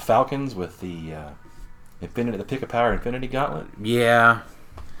the Falcons with the the Pick of Power Infinity Gauntlet. Yeah,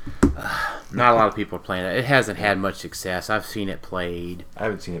 not a lot of people are playing it. It hasn't had much success. I've seen it played. I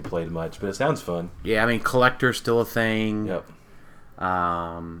haven't seen it played much, but it sounds fun. Yeah, I mean, Collector's still a thing. Yep.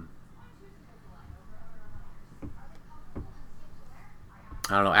 I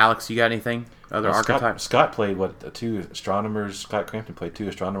don't know, Alex. You got anything? Other archetypes? Scott played two astronomers. Scott Crampton played two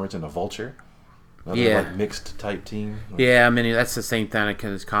astronomers and a vulture. Another, like mixed type team. Yeah, I mean that's the same kind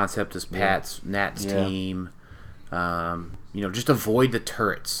of concept as Nat's team. Just avoid the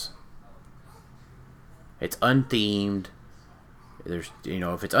turrets. It's unthemed. There's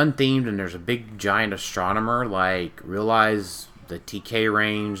if it's unthemed and there's a big giant astronomer, like realize the TK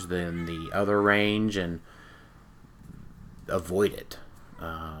range, then the other range, and avoid it.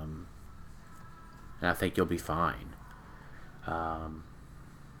 And I think you'll be fine.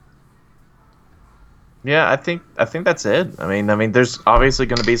 Yeah, I think that's it. I mean, there's obviously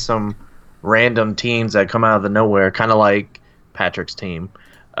going to be some random teams that come out of the nowhere, kind of like Patrick's team,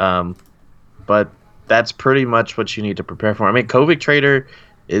 but that's pretty much what you need to prepare for. I mean, Kovic Trader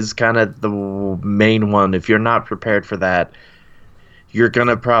is kind of the main one. If you're not prepared for that, you're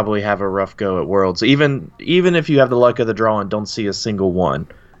gonna probably have a rough go at Worlds. Even if you have the luck of the draw and don't see a single one,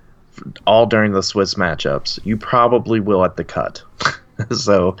 all during the Swiss matchups, you probably will at the cut.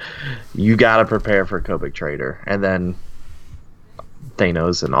 So you gotta prepare for Kovic Trader, and then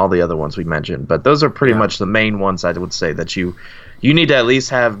Thanos and all the other ones we mentioned. But those are pretty much the main ones I would say that you need to at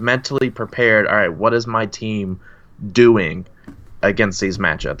least have mentally prepared. All right, what is my team doing against these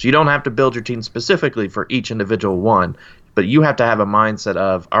matchups? You don't have to build your team specifically for each individual one, but you have to have a mindset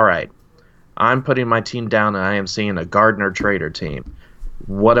of, all right, I'm putting my team down and I am seeing a Gardner Trader team.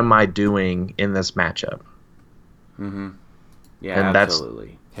 What am I doing in this matchup? Mm-hmm. Yeah, and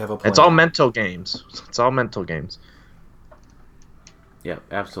absolutely. It's all mental games. It's all mental games. Yeah,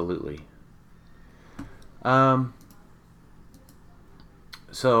 absolutely. So,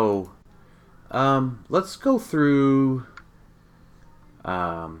 let's go through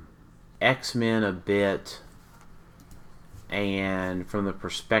X-Men a bit, and from the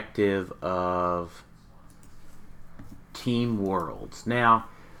perspective of Team Worlds. Now,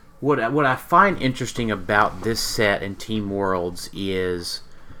 what I find interesting about this set in Team Worlds is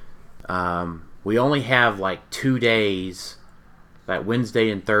we only have like 2 days, like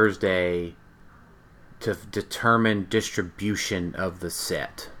Wednesday and Thursday, to determine distribution of the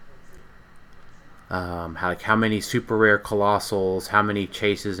set. How many super rare colossals, how many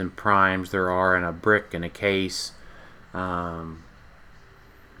chases and primes there are in a brick and a case. To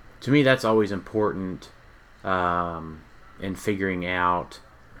me, that's always important in figuring out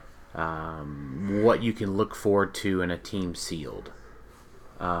what you can look forward to in a team sealed.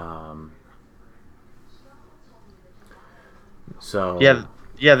 The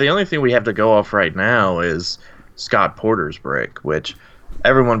only thing we have to go off right now is Scott Porter's brick, which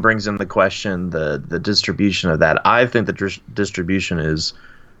everyone brings in the question, the distribution of that. I think the distribution is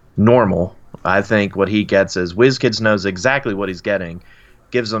normal. I think what he gets is WizKids knows exactly what he's getting,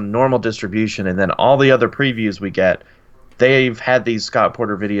 gives them normal distribution, and then all the other previews we get, they've had these Scott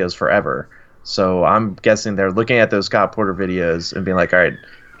Porter videos forever. So I'm guessing they're looking at those Scott Porter videos and being like, all right,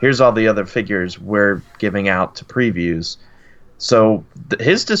 here's all the other figures we're giving out to previews. So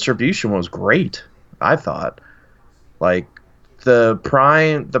his distribution was great, I thought. Like the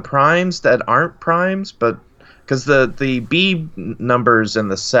primes that aren't primes, but because the B numbers in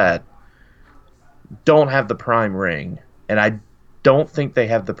the set don't have the prime ring, and I don't think they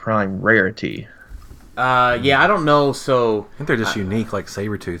have the prime rarity. Yeah, I don't know. So I think they're just unique, like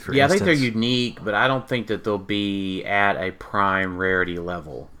Sabretooth, for yeah, instance. I think they're unique, but I don't think that they'll be at a prime rarity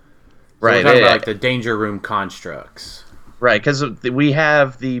level. So Right, we're talking yeah. about like the Danger Room constructs. Right, because we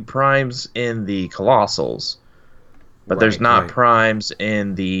have the primes in the Colossals, but there's Right, not right. primes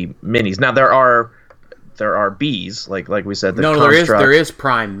in the minis. Now there are Bs, like we said. The No, constructs. there is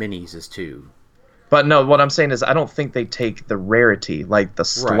prime minis as too. But no, what I'm saying is I don't think they take the rarity, like the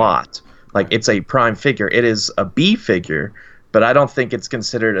slot. Like it's a prime figure. It is a B figure, but I don't think it's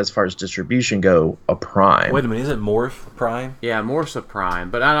considered, as far as distribution go, a prime. Wait a minute, isn't Morph Prime? Yeah, Morsa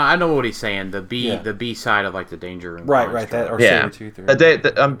Prime, but I know what he's saying. The B Yeah. the B side of like the Danger Room. Right, construct. that or Yeah.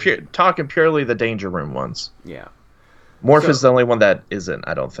 Sabretooth. Or, I'm talking purely the Danger Room ones. Yeah. Morph So- is the only one that isn't,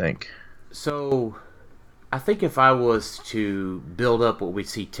 I don't think. So, I think if I was to build up what we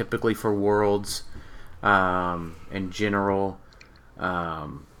see typically for Worlds, in general,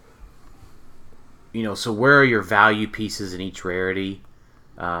 so where are your value pieces in each rarity?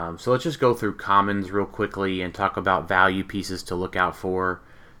 So let's just go through commons real quickly and talk about value pieces to look out for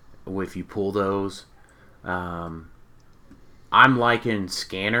if you pull those. I'm liking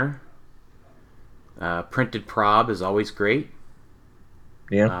Scanner. Printed Prob is always great.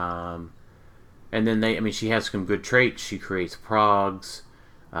 Yeah. And then she has some good traits. She creates progs.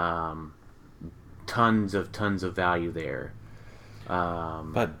 Tons of value there.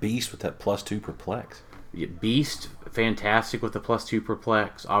 but Beast with that +2 perplex. Beast, fantastic with the +2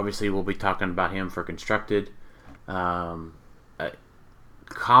 perplex. Obviously, we'll be talking about him for constructed. Common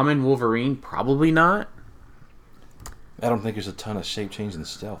Wolverine, probably not. I don't think there's a ton of shape change in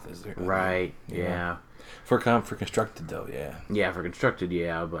stealth, is there? Right? Yeah. For constructed though, yeah. Yeah, for constructed,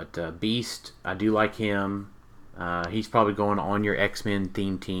 yeah. But Beast, I do like him. He's probably going on your X-Men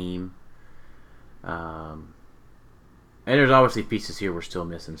theme team. And there's obviously pieces here we're still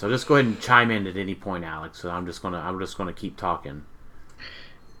missing. So just go ahead and chime in at any point, Alex. So I'm just gonna keep talking.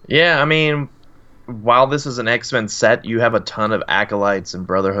 Yeah, I mean, while this is an X-Men set, you have a ton of Acolytes and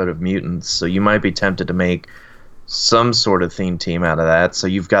Brotherhood of Mutants, so you might be tempted to make some sort of theme team out of that. So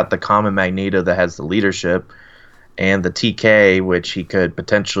you've got the common Magneto that has the leadership, and the TK, which he could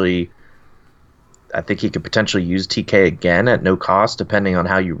potentially... I think he could potentially use TK again at no cost, depending on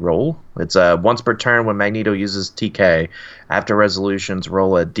how you roll. It's once per turn when Magneto uses TK. After resolutions,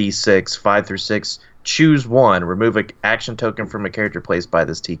 roll a D6, 5 through 6, choose one, remove an action token from a character placed by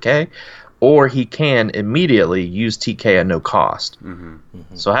this TK, or he can immediately use TK at no cost. Mm-hmm.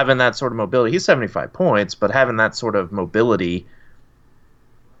 Mm-hmm. So having that sort of mobility, he's 75 points, but having that sort of mobility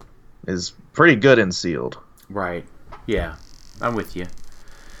is pretty good in sealed. Right. Yeah, I'm with you.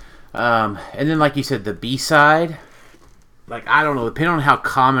 And then, like you said, the B side, like, I don't know, depending on how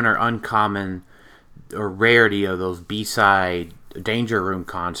common or uncommon or rarity of those B side Danger Room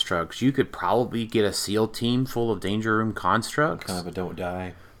constructs, you could probably get a SEAL team full of Danger Room constructs. Kind of a don't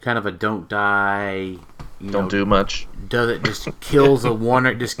die. Kind of a don't die. Don't do much. Does it just kills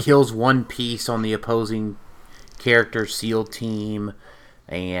kills one piece on the opposing character SEAL team,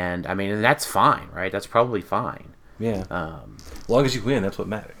 and I mean that's fine, right? That's probably fine. Yeah. As long as you win, that's what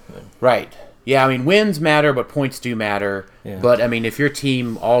matters. Right. Yeah, I mean, wins matter, but points do matter. Yeah. But, I mean, if your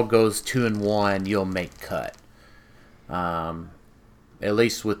team all goes 2-1, you'll make cut. At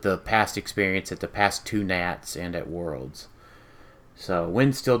least with the past experience at the past 2 Nats and at Worlds. So,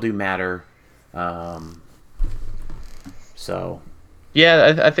 wins still do matter. Yeah,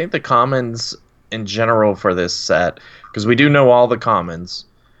 I think the commons in general for this set, because we do know all the commons,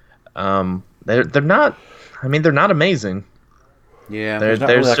 they're not... I mean, they're not amazing. Yeah. There's Not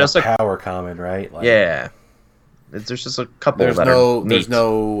really like just a power comment, right? Like, Yeah. There's just a couple There's that no are neat. there's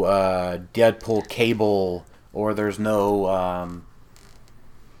no Deadpool Cable, or there's no I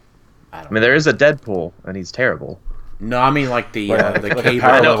mean, there is a Deadpool, and he's terrible. no, I mean like the Like, the like cable. a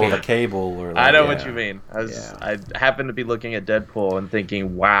power I know. level of a cable. Or I know like, what you mean. Yeah. I happened to be looking at Deadpool and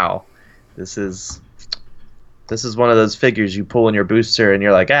thinking, wow, this is one of those figures you pull in your booster, and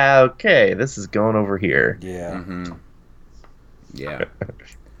you're like, okay, this is going over here. Yeah. Mm-hmm. Yeah.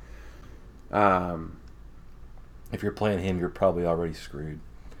 If you're playing him, you're probably already screwed.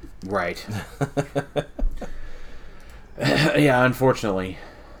 Right. Yeah, unfortunately.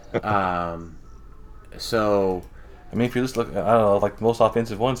 So, I mean, if you just look, I don't know, like the most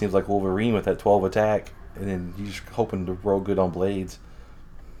offensive one seems like Wolverine with that 12 attack, and then you're just hoping to roll good on blades.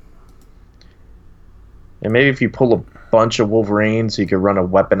 And maybe if you pull a bunch of Wolverines, you could run a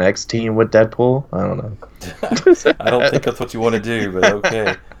Weapon X team with Deadpool. I don't know. I don't think that's what you want to do, but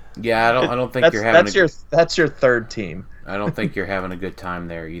okay. yeah, I don't think you're having that's your third team. I don't think you're having a good time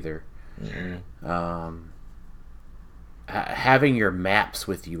there either. Mm-hmm. Having your maps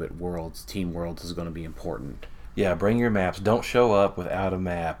with you at Worlds, Team Worlds, is going to be important. Yeah, bring your maps. Don't show up without a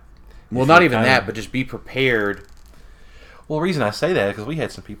map. Well, not even that, but just be prepared. Well, the reason I say that is because we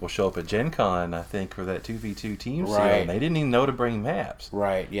had some people show up at Gen Con, I think, for that 2v2 team seal, and they didn't even know to bring maps.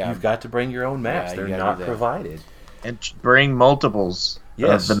 Right, yeah. You've got to bring your own maps. Yeah, They're you gotta not do that. provided. And bring multiples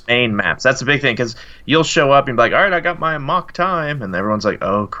Yes. of the main maps. That's a big thing, because you'll show up and be like, all right, I got my mock time. And everyone's like,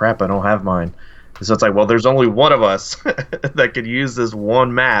 oh, crap, I don't have mine. And so it's like, well, there's only one of us that could use this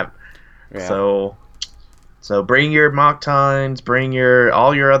one map. Yeah. So bring your mock times, bring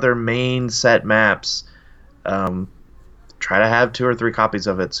all your other main set maps. Try to have 2 or 3 copies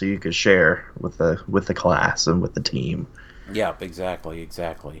of it so you could share with the class and with the team. Yep, exactly.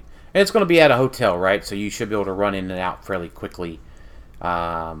 And it's going to be at a hotel, right? So you should be able to run in and out fairly quickly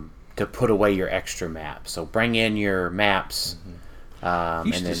to put away your extra maps. So bring in your maps.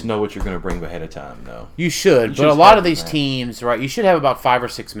 You should just know what you're going to bring ahead of time, though. You should, but a lot of these teams, right, you should have about 5 or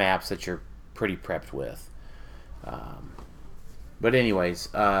 6 maps that you're pretty prepped with. But anyways,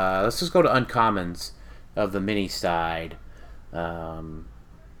 let's just go to uncommons of the mini side. I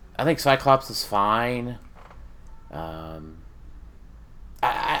think Cyclops is fine.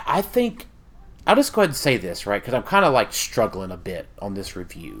 I think I'll just go ahead and say this, right? Because I'm kind of like struggling a bit on this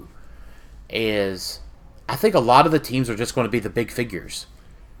review. I think a lot of the teams are just going to be the big figures.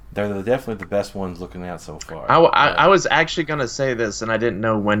 They're definitely the best ones looking out so far. I was actually going to say this, and I didn't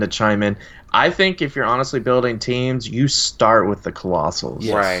know when to chime in. I think if you're honestly building teams, you start with the Colossals.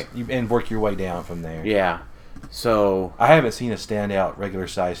 Yes. Right. And work your way down from there. Yeah. So I haven't seen a standout regular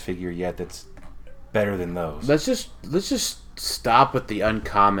size figure yet that's better than those. let's just stop with the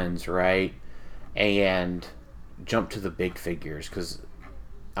uncommons, right? And jump to the big figures, because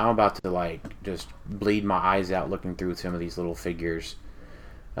I'm about to just bleed my eyes out looking through some of these little figures.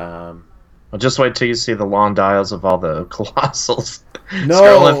 Well, just wait till you see the long dials of all the Colossals.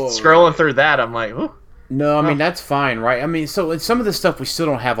 No. Scrolling through that, I'm like, ooh. No, I mean, that's fine, right? I mean, so some of the stuff we still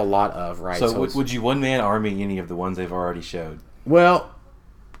don't have a lot of, right? So would you one-man army any of the ones they've already showed? Well,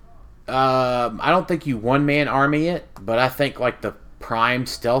 I don't think you one-man army it, but I think the Prime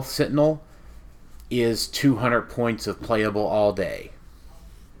Stealth Sentinel is 200 points of playable all day.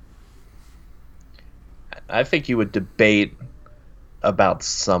 I think you would debate about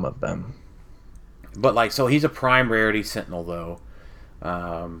some of them. But so he's a Prime Rarity Sentinel, though.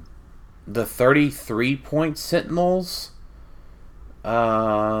 The 33 point Sentinels. Guy,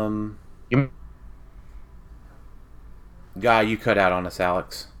 you cut out on us,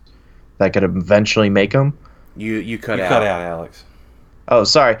 Alex. That could eventually make them. You cut out. Cut out, Alex. Oh,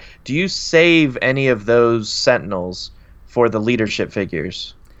 sorry. Do you save any of those Sentinels for the leadership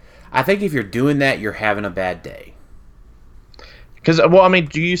figures? I think if you're doing that, you're having a bad day. Because, well, I mean,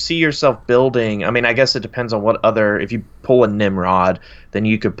 do you see yourself building... I mean, I guess it depends on what other... If you pull a Nimrod, then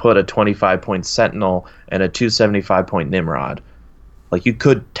you could put a 25-point Sentinel and a 275-point Nimrod. You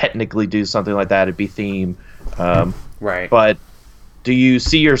could technically do something like that. It'd be theme. Right. But do you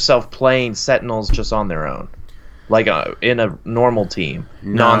see yourself playing Sentinels just on their own? In a normal team?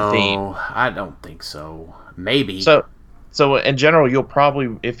 Non-theme? No, I don't think so. Maybe. So in general, you'll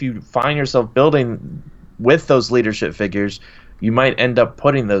probably... If you find yourself building with those leadership figures... You might end up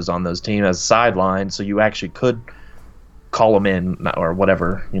putting those on those teams as sidelines, so you actually could call them in or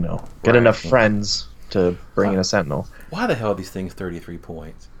whatever, get enough friends to bring in a Sentinel. Why the hell are these things 33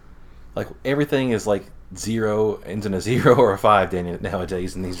 points? Everything is 0, ends in a 0 or a 5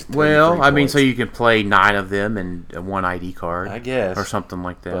 nowadays, and these. Well, I mean, so you can play 9 of them and 1 ID card, I guess, or something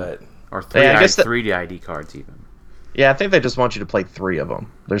like that, but, or 3 3 ID cards even. Yeah, I think they just want you to play 3 of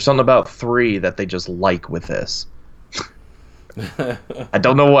them. There's something about 3 that they just like with this. I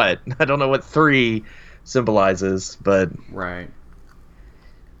don't know what 3 symbolizes, but right.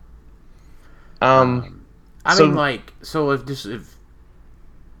 I mean, so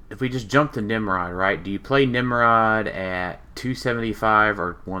if we just jump to Nimrod, right? Do you play Nimrod at 275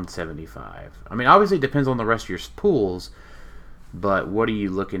 or 175? I mean, obviously it depends on the rest of your pools, but what are you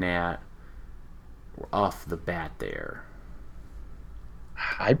looking at off the bat there?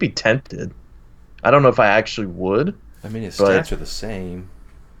 I'd be tempted. I don't know if I actually would. I mean, his stats are the same.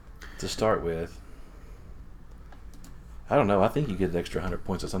 to start with. I don't know. I think you get an extra 100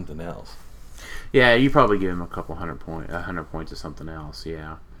 points or something else. Yeah, you probably give him a couple 100 points or something else.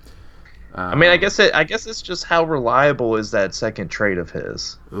 Yeah. I mean, I guess it's just how reliable is that second trait of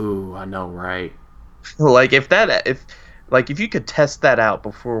his. Ooh, I know, right? Like if you could test that out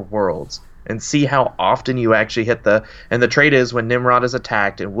before Worlds and see how often you actually hit and the trait is when Nimrod is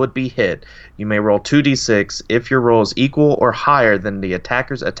attacked and would be hit, you may roll 2d6. If your roll is equal or higher than the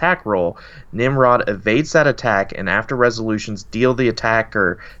attacker's attack roll, Nimrod evades that attack and after resolutions deal the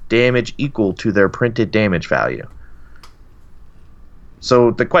attacker damage equal to their printed damage value. So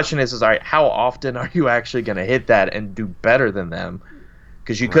the question is all right, how often are you actually going to hit that and do better than them?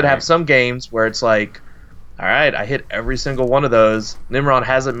 Because you could have some games where it's like, all right, I hit every single one of those. Nimrod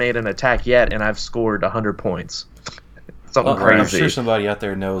hasn't made an attack yet, and I've scored 100 points. Something crazy. I'm sure somebody out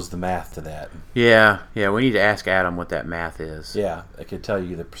there knows the math to that. Yeah, we need to ask Adam what that math is. Yeah, I could tell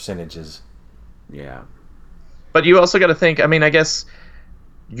you the percentages. Yeah. But you also got to think, I mean, I guess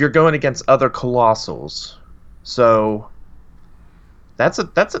you're going against other Colossals. So that's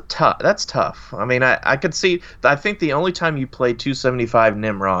tough. I mean, I could see, I think the only time you play 275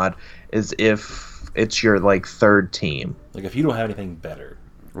 Nimrod is if it's your like third team. Like if you don't have anything better.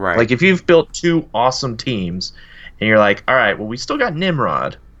 Right. Like if you've built two awesome teams and you're like, all right, well, we still got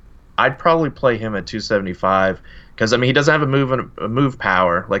Nimrod. I'd probably play him at 275 because I mean he doesn't have a move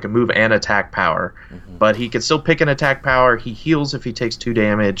power, like a move and attack power, but he can still pick an attack power. He heals if he takes 2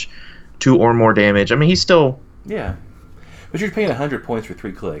 or more damage. I mean he's still But you're paying 100 points for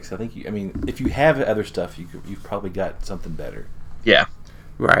 3 clicks. I think if you have other stuff, you've probably got something better. Yeah.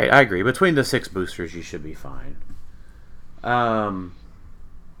 Right, I agree. Between the 6 boosters, you should be fine.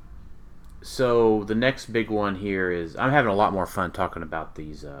 So the next big one here is I'm having a lot more fun talking about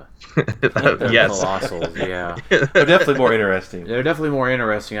these Colossals. Yeah, they're definitely more interesting. They're definitely more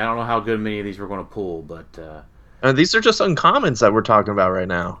interesting. I don't know how good many of these we're going to pull, but these are just uncommons that we're talking about right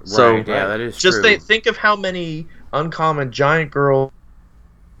now. Right, so yeah, that is just true. Think of how many uncommon giant girl.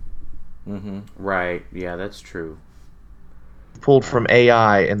 Right, yeah, that's true. Pulled from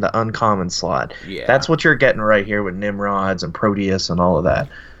AI in the uncommon slot. Yeah, that's what you're getting right here with Nimrods and Proteus and all of that.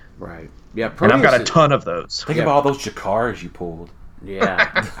 Right. Yeah, Proteus and I've got a ton of those. Think about all those Jakars you pulled.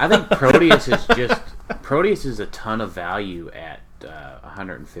 Yeah, I think Proteus is a ton of value at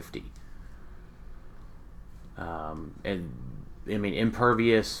 150. And I mean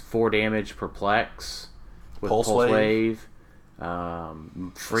impervious, 4 damage, perplex with Pulse Wave,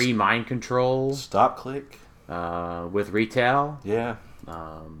 free mind control, stop click, with retail. Yeah.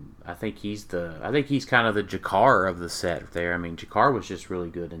 I think he's kind of the Jakar of the set there. I mean, Jakar was just really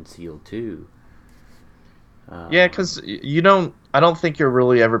good in Sealed too. Yeah, because I don't think you'll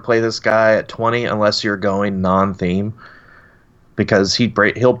really ever play this guy at 20 unless you're going non-theme, because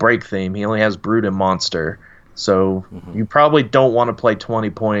he'll break theme. He only has Brute and Monster, so you probably don't want to play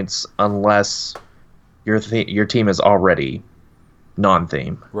 20 points unless your team is already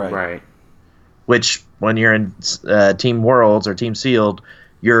non-theme. Right. Which, when you're in Team Worlds or Team Sealed,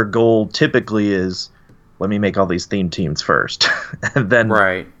 your goal typically is, let me make all these theme teams first, and then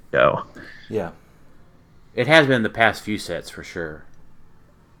go. Yeah. It has been the past few sets for sure.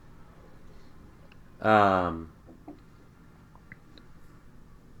 Man,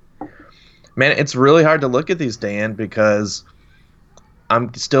 it's really hard to look at these, Dan, because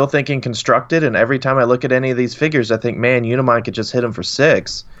I'm still thinking constructed, and every time I look at any of these figures, I think, man, Unimind could just hit him for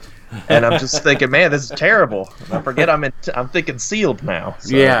 6. And I'm just thinking, man, this is terrible. I forget I'm thinking Sealed now.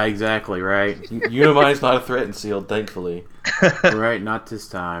 So. Yeah, exactly, right. Unimind's not a threat in Sealed, thankfully. Right, not this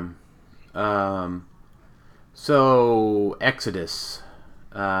time. So, Exodus.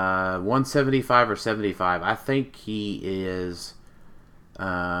 175 or 75. I think he is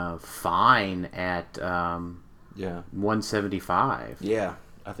fine at 175. Yeah,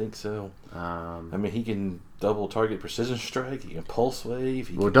 I think so. I mean, he can double target precision strike. He can pulse wave.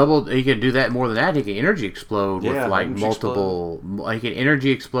 He can do that more than that. He can energy explode with like multiple. He can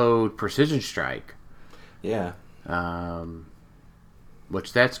energy explode precision strike. Yeah.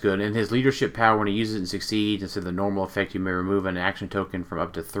 Which that's good. And his leadership power, when he uses it and succeeds, instead of the normal effect, you may remove an action token from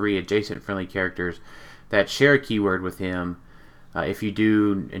up to 3 adjacent friendly characters that share a keyword with him. If you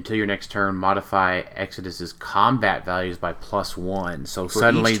do, until your next turn, modify Exodus's combat values by +1. So for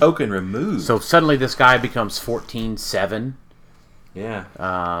suddenly each token removed. So suddenly this guy becomes 14/7. Yeah.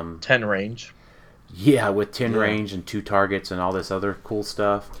 10 range. Yeah, with 10 range and 2 targets and all this other cool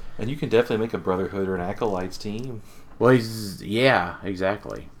stuff. And you can definitely make a Brotherhood or an Acolytes team. Well,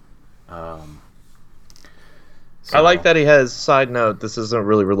 exactly. I like that he has, side note, this isn't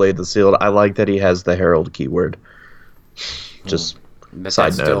really related to Sealed, I like that he has the Herald keyword. Just That's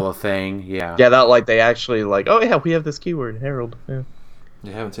Side still note. a thing. Yeah. Yeah, that like they actually like, oh yeah, we have this keyword, Herald. Yeah.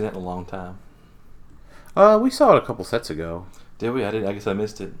 You haven't seen that in a long time. We saw it a couple sets ago. Did we? I didn't. I guess I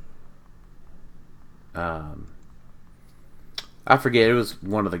missed it. I forget. It was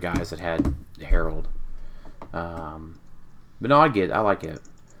one of the guys that had Herald. But no, I like it.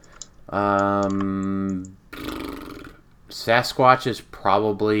 Sasquatch is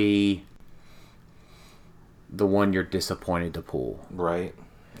probably the one you're disappointed to pull. Right.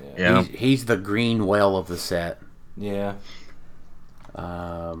 Yeah. He's the green whale of the set. Yeah.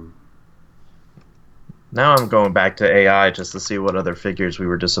 Now I'm going back to AI just to see what other figures we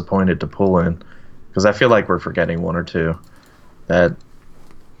were disappointed to pull in, because I feel like we're forgetting one or two that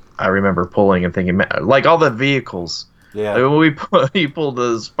I remember pulling and thinking, like all the vehicles. Yeah. Like when you pulled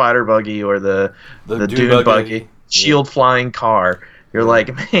the spider buggy or the dune buggy, shield flying car. You're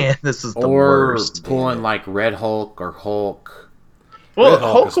like, man, this is the worst. Or pulling like Red Hulk or Hulk. Well, Red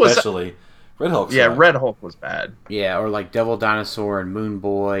Hulk was especially. Red Hulk. yeah, Red Hulk was bad. Yeah, or like Devil Dinosaur and Moon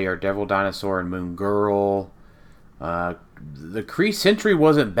Boy, or Devil Dinosaur and Moon Girl. The Kree Sentry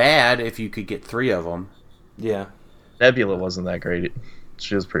wasn't bad if you could get 3 of them. Yeah. Nebula wasn't that great.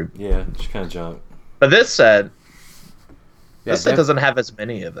 She was pretty. Yeah, she's kind of junk. But this set Yeah, doesn't have as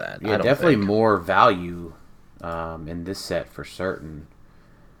many of that. Yeah, I don't definitely think. more value in this set for certain.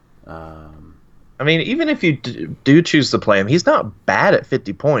 I mean, even if you do choose to play him, he's not bad at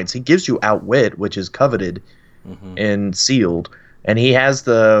 50 points. He gives you Outwit, which is coveted in Sealed, and he has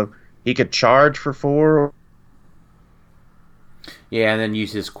he could charge for 4. Yeah, and then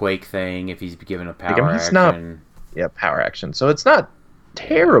use his Quake thing if he's given a power he's action. not- Yeah, power action. So it's not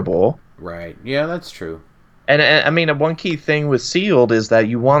terrible. Right. Yeah, that's true. And I mean, one key thing with Sealed is that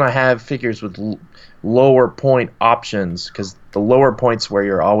you want to have figures with lower point options, because the lower points where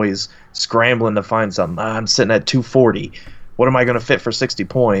you're always scrambling to find something. I'm sitting at 240. What am I going to fit for 60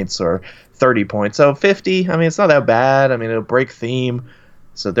 points or 30 points? So 50, I mean, it's not that bad. I mean, it'll break theme.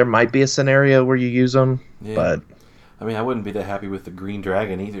 So there might be a scenario where you use them. Yeah. But I mean, I wouldn't be that happy with the Green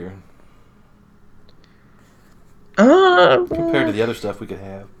Dragon either, compared to the other stuff we could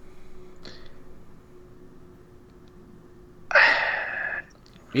have.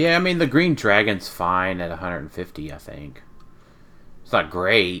 Yeah, I mean, the Green Dragon's fine at 150, I think. It's not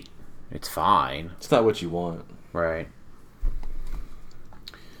great. It's fine. It's not what you want. Right.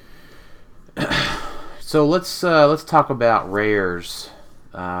 So let's talk about rares.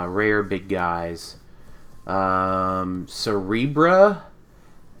 Rare big guys. Cerebra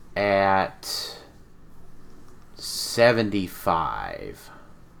at 75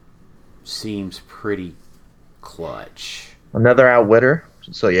 seems pretty clutch. another Outwitter.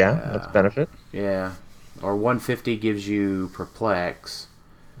 So yeah, that's a benefit. Yeah. Or 150 gives you Perplex.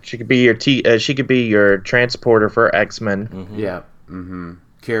 She could be your she could be your transporter for X-Men. Mm-hmm. Yeah. Mm-hmm.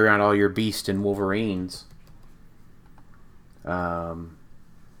 Carry around all your Beast and Wolverines. I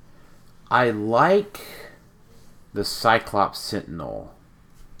like the Cyclops Sentinel.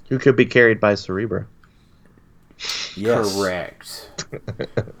 Who could be carried by Cerebra. Yes. Correct.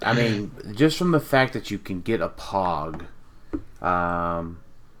 I mean, just from the fact that you can get a Pog, and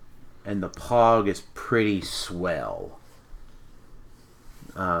the Pog is pretty swell.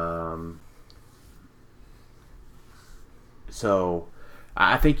 So,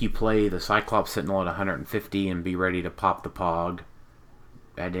 I think you play the Cyclops Sentinel at 150 and be ready to pop the Pog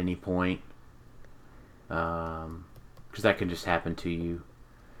at any point. Because that can just happen to you.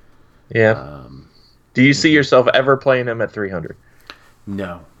 Yeah. Do you see yourself ever playing him at 300?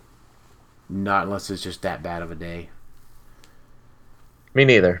 No. Not unless it's just that bad of a day. Me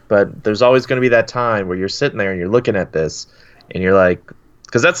neither. But there's always going to be that time where you're sitting there and you're looking at this and you're like,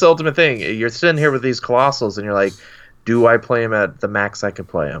 because that's the ultimate thing. You're sitting here with these Colossals and you're like, do I play him at the max I could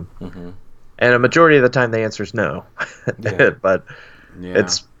play him? Mm-hmm. And a majority of the time the answer is no. Yeah. But Yeah.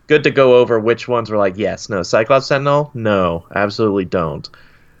 it's good to go over which ones were like, yes, no. Cyclops Sentinel? No, absolutely don't.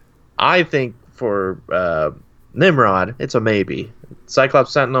 I think for Nimrod, it's a maybe.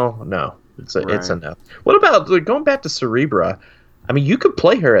 Cyclops Sentinel? No. It's a no. What about going back to Cerebra? I mean, you could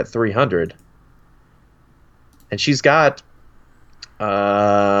play her at 300. And she's got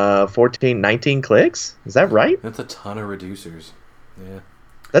 19 clicks? Is that right? That's a ton of reducers. Yeah.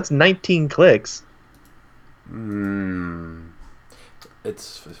 That's 19 clicks.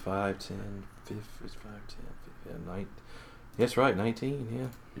 It's 5, 10, 5, it's 5, 10, 9. That's right, 19,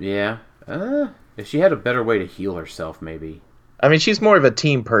 yeah. Yeah. If she had a better way to heal herself, maybe. I mean, she's more of a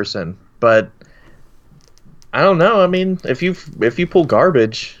team person, but I don't know. I mean, if you pull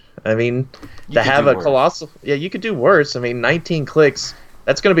garbage, I mean, You to could have do a worse. colossal, yeah, you could do worse. I mean, 19 clicks,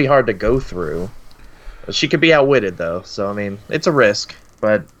 that's going to be hard to go through. She could be outwitted though, so I mean, it's a risk,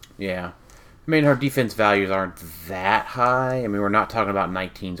 but Yeah. I mean, her defense values aren't that high. I mean, we're not talking about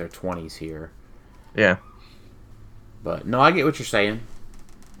 19s or 20s here. yeah. But, no, I get what you're saying.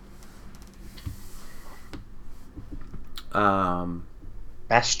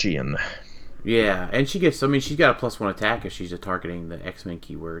 Bastion. Yeah, and she's got a +1 attack if she's targeting the X-Men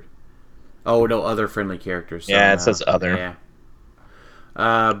keyword. Oh, no, other friendly characters. Yeah, it says other.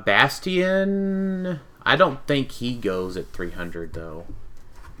 Yeah. Bastion, I don't think he goes at 300, though.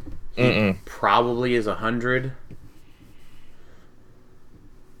 He probably is 100.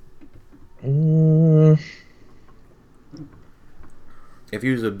 If he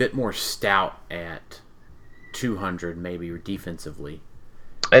was a bit more stout at 200, maybe defensively.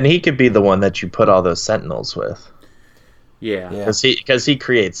 And he could be the one that you put all those sentinels with. Yeah. Because he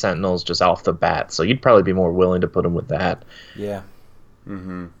creates sentinels just off the bat, so you'd probably be more willing to put him with that. Yeah.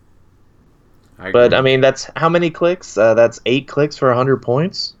 Mm-hmm. But I mean, that's how many clicks? That's 8 clicks for 100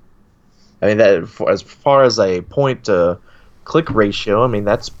 points. I mean, as far as a point to click ratio, I mean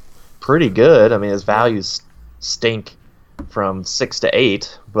that's pretty good. I mean, his values stink from 6 to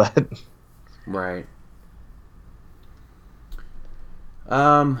 8, but right.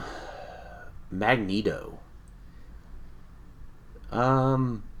 Magneto.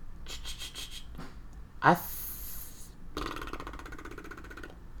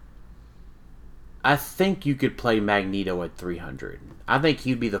 I think you could play Magneto at 300. I think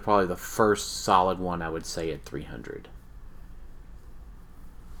he'd be probably the first solid one I would say at 300.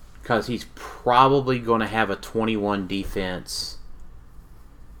 Because he's probably going to have a 21 defense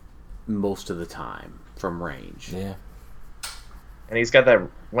most of the time from range. Yeah. And he's got that.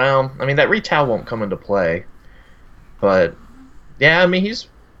 Well, I mean, that retail won't come into play, but yeah, I mean,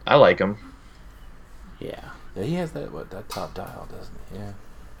 I like him. Yeah. Yeah, he has that top dial, doesn't he? Yeah.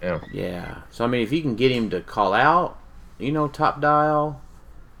 Yeah. Yeah. So I mean, if you can get him to call out, top dial,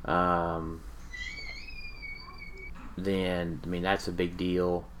 then I mean that's a big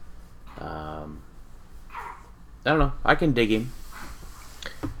deal. I don't know. I can dig him.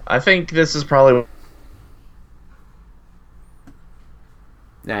 I think this is probably.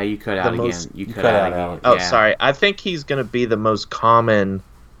 Nah, you cut out again. You cut out again. Oh, Yeah. sorry. I think he's going to be the most common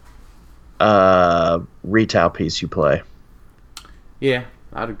retail piece you play. Yeah,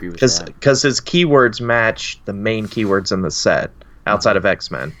 I'd agree with that. Because his keywords match the main keywords in the set outside of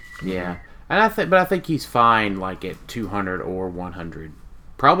X-Men. Yeah, and I think he's fine like at 200 or 100.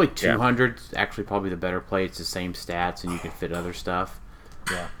 Probably 200 is actually probably the better play. It's the same stats, and you can fit other stuff.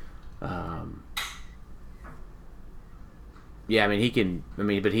 Yeah. Yeah, I mean, he can. I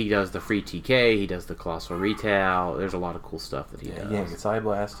mean, but he does the free TK. He does the colossal retail. There's a lot of cool stuff that he does. Yeah, gets eye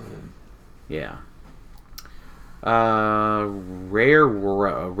blasted. Yeah. Rare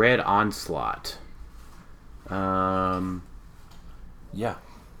red onslaught. Yeah.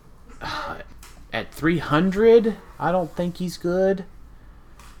 At 300, I don't think he's good.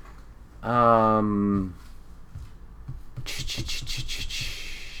 I mean,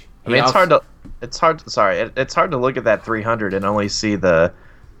 it's hard to. It's hard. It's hard to look at that 300 and only see the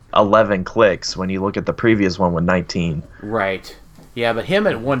 11 clicks when you look at the previous one with 19. Right. Yeah, but him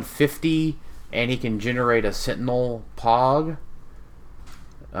at 150, and he can generate a Sentinel Pog.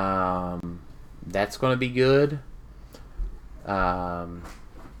 That's going to be good. Yeah,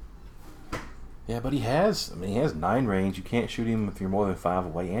 but he has 9 range. You can't shoot him if you're more than 5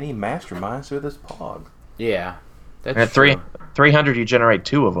 away, and he masterminds with his Pog. Yeah, that's at 300, you generate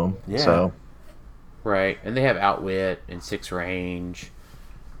 2 of them. Yeah. So. Right, and they have Outwit and 6 range.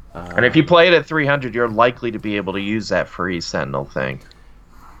 And if you play it at 300, you're likely to be able to use that free Sentinel thing.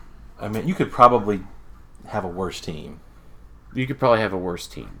 I mean, you could probably have a worse team. You could probably have a worse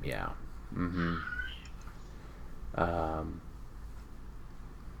team, yeah. Mm-hmm.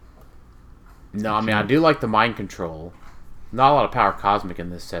 No, I mean, I do like the mind control. Not a lot of power cosmic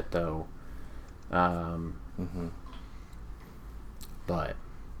in this set, though. But,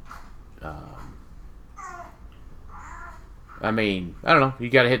 I mean, I don't know. You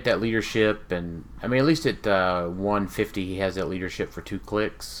got to hit that leadership, and I mean, at least at 150, he has that leadership for 2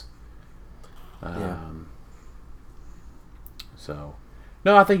 clicks. So,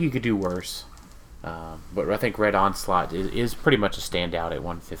 no, I think you could do worse. But I think Red Onslaught is pretty much a standout at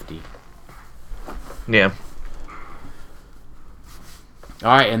 150. Yeah.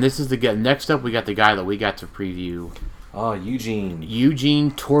 All right, and this is the guy. Next up, we got the guy that we got to preview. Oh,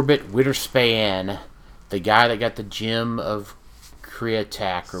 Eugene Torbit Witterspan, the guy that got the gem of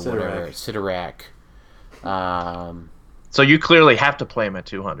Kreatak or whatever, Sidorak. So you clearly have to play him at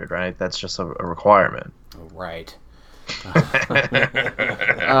 200, right? That's just a requirement. Right.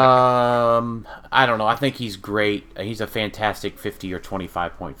 I don't know. I think he's great. He's a fantastic 50 or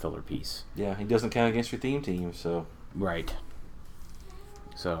 25 point filler piece. Yeah, he doesn't count against your theme team, so. Right.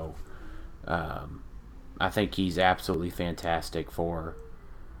 So, I think he's absolutely fantastic for.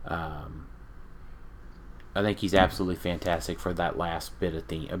 I think he's absolutely fantastic for that last bit of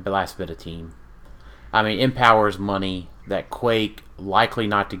team. I mean, Empower's money. That Quake likely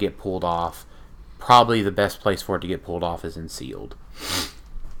not to get pulled off. Probably the best place for it to get pulled off is in Sealed.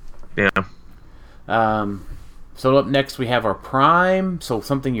 Yeah. So up next we have our Prime. So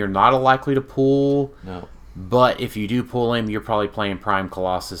something you're not likely to pull. No. But if you do pull him, you're probably playing Prime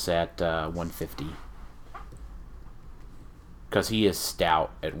Colossus at 150. Because he is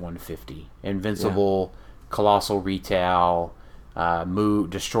stout at 150. Invincible, Colossal Retail,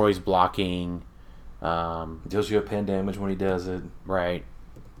 destroys blocking. Deals you a pen damage when he does it. Right.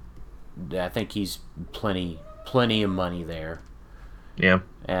 I think he's plenty of money there. Yeah.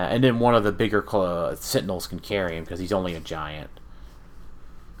 And then one of the bigger Sentinels can carry him because he's only a giant.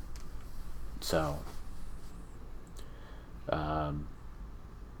 So.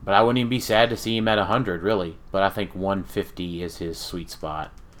 But I wouldn't even be sad to see him at 100, really. But I think 150 is his sweet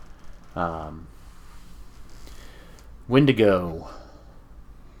spot. Wendigo.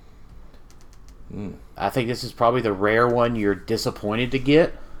 I think this is probably the rare one you're disappointed to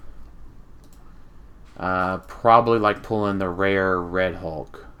get. Probably like pulling the rare Red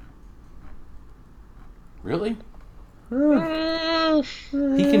Hulk. Really? He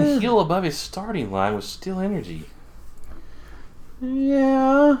can heal above his starting line with Steel Energy.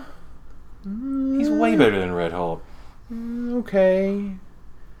 Yeah. He's way better than Red Hulk. Okay.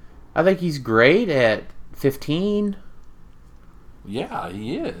 I think he's great at 15. Yeah,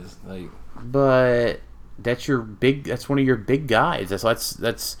 he is. But that's one of your big guys. That's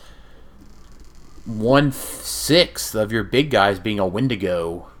 1/6 of your big guys being a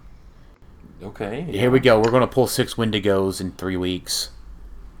Wendigo. Okay. Yeah. Here we go. We're going to pull 6 Wendigos in 3 weeks.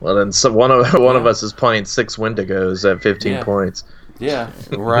 Well, then one of us is playing 6 Wendigos at 15 points. Yeah.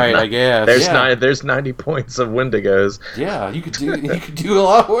 Right, I guess. There's 90 points of Wendigos. Yeah, you could do a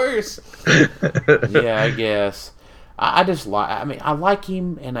lot worse. Yeah, I guess. I like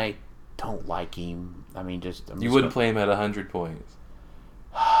him and I don't like him. You wouldn't play him at 100 points.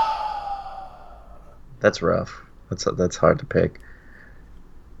 That's rough. That's hard to pick.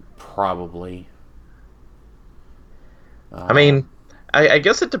 Probably. I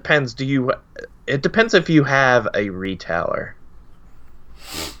guess it depends. It depends if you have a retailer.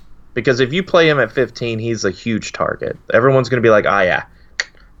 Because if you play him at 15, he's a huge target. Everyone's gonna be like, yeah,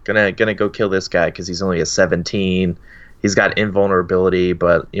 gonna go kill this guy because he's only a 17. He's got invulnerability,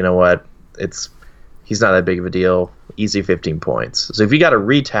 but you know what? He's not that big of a deal. Easy 15 points. So if you got a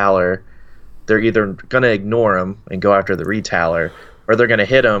retailer, they're either gonna ignore him and go after the retailer, or they're gonna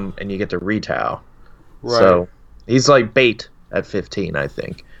hit him and you get to retail. Right. So he's like bait at 15, I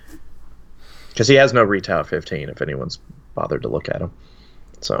think, because he has no retail at 15. If anyone's bothered to look at him,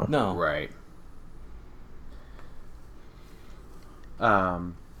 so no, right.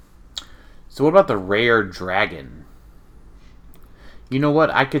 So what about the rare dragon? You know what?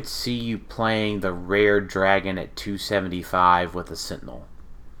 I could see you playing the rare dragon at 275 with a Sentinel.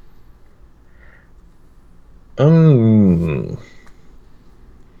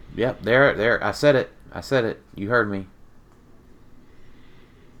 Yep, there. I said it. You heard me.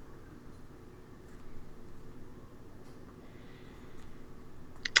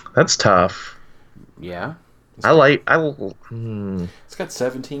 That's tough. Yeah. It's got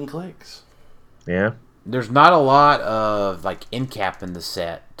 17 clicks. Yeah. There's not a lot of incap in the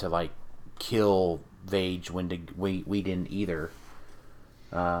set to kill Vage Whedon either.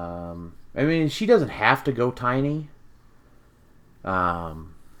 She doesn't have to go tiny. She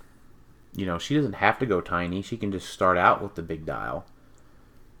doesn't have to go tiny. She can just start out with the big dial.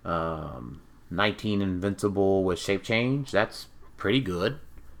 19 invincible with shape change. That's pretty good.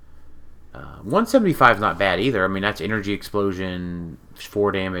 175 is not bad either. That's energy explosion,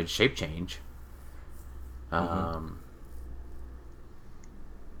 4 damage, shape change. I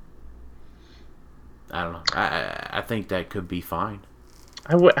don't know. I think that could be fine.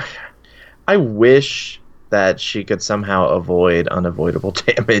 I wish that she could somehow avoid unavoidable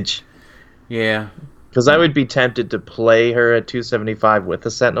damage. Yeah. Because I would be tempted to play her at 275 with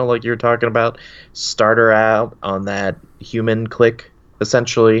a Sentinel like you were talking about. Start her out on that human click,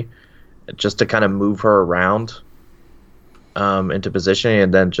 essentially, just to kind of move her around into position,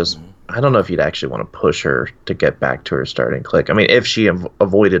 and then just... I don't know if you'd actually want to push her to get back to her starting click. If she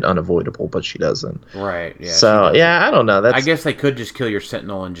avoided unavoidable, but she doesn't. Right, yeah. So, I don't know. I guess they could just kill your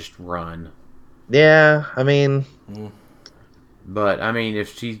Sentinel and just run. Yeah, But,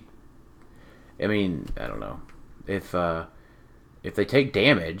 if I mean, I don't know if they take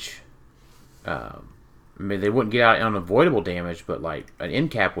damage. I mean, they wouldn't get out unavoidable damage, but like an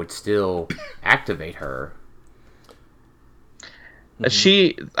end cap would still activate her. I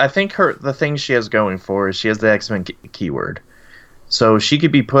think the thing she has going for is she has the X-Men keyword. So she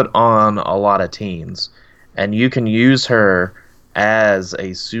could be put on a lot of teams, and you can use her as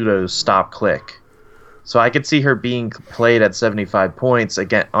a pseudo stop click. So I could see her being played at 75 points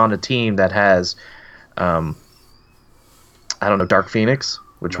again on a team that has, I don't know, Dark Phoenix,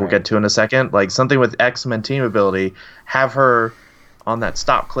 which we'll get to in a second. Like something with X-Men team ability, have her on that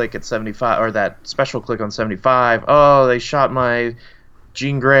stop click at 75, or that special click on 75. Oh, they shot my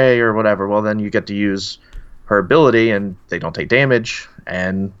Jean Grey or whatever. Well, then you get to use her ability, and they don't take damage,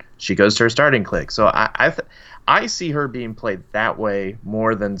 and she goes to her starting click. So I see her being played that way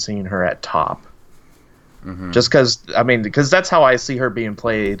more than seeing her at top. Mm-hmm. Just because that's how I see her being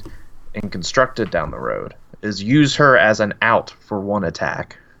played and constructed down the road, is use her as an out for one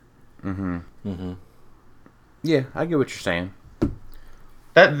attack. Mm-hmm. Mm-hmm. Yeah, I get what you're saying.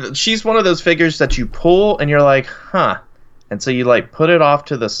 That she's one of those figures that you pull and you're like, huh. And so you like put it off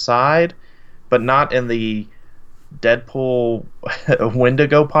to the side, but not in the Deadpool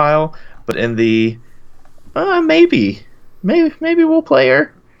Wendigo pile, but in the maybe we'll play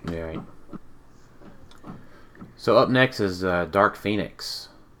her. Yeah. Right. So up next is Dark Phoenix.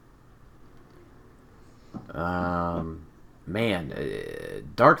 Dark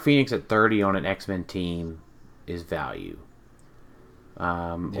Phoenix at 30 on an X-Men team is value.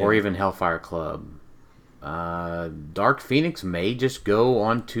 Or even Hellfire Club. Dark Phoenix may just go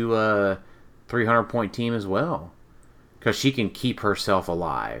onto a 300-point team as well, because she can keep herself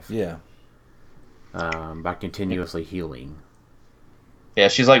alive. Yeah. By continuously healing. Yeah,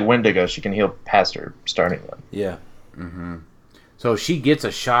 she's like Wendigo. She can heal past her starting line. Yeah. Mm-hmm. So she gets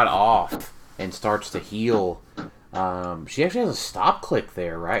a shot off and starts to heal. She actually has a stop click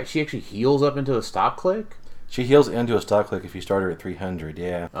there, right? She actually heals up into a stop click? She heals into a stop click if you start her at 300,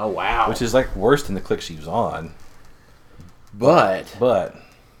 yeah. Oh, wow. Which is like worse than the click she was on. But.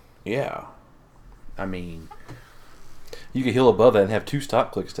 Yeah. I mean. You could heal above that and have 2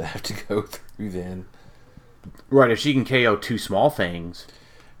 stop clicks to have to go through then. Right, if she can KO 2 small things.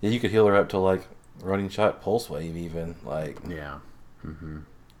 Yeah, you could heal her up to like running shot, pulse wave even. Like. Yeah. Mm-hmm.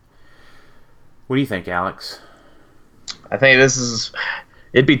 What do you think, Alex? I think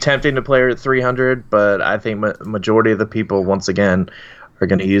it'd be tempting to play her at 300, but I think majority of the people, once again, are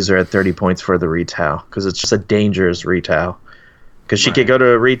going to use her at 30 points for the retail, because it's just a dangerous retail. Because she could go to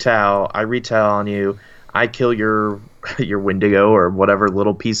a retail, I retail on you, I kill your Wendigo or whatever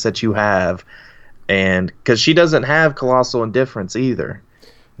little piece that you have, and because she doesn't have Colossal Indifference either.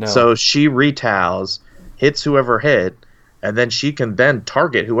 No. So she retails, hits whoever hit, and then she can then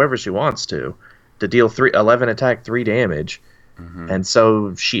target whoever she wants to deal 11 attack, 3 damage. Mm-hmm. And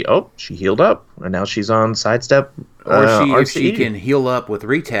so she healed up, and now she's on sidestep. Or if she can heal up with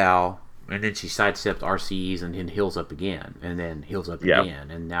retail, and then she sidesteps RCEs and then heals up again, and then heals up again,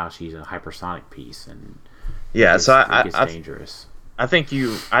 and now she's a hypersonic piece, and it gets dangerous. I think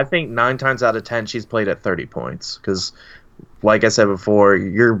 9 times out of 10 she's played at 30 points, because, like I said before,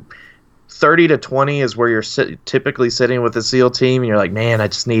 you're 30 to 20 is where you're typically sitting with the SEAL team, and you're like, man, I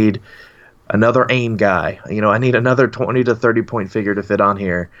just need another AIM guy. I need another 20 to 30 point figure to fit on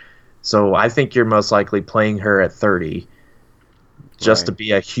here. So I think you're most likely playing her at 30 just to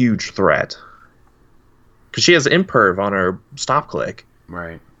be a huge threat. Because she has imperv on her stop click.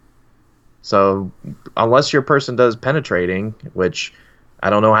 Right. So unless your person does penetrating, which I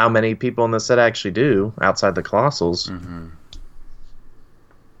don't know how many people in the set actually do outside the Colossals. Mm-hmm.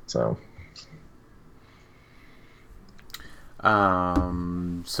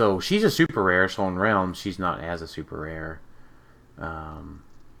 So she's a super rare, so in Realms she's not as a super rare.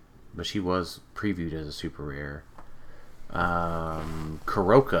 But she was previewed as a super rare.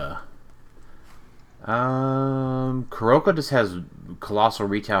 Kuroka. Kuroka just has Colossal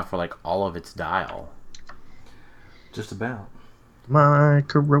Retail for like all of its dial. Just about. My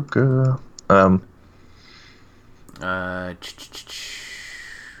Kuroka.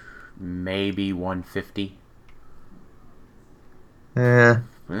 Maybe 150. All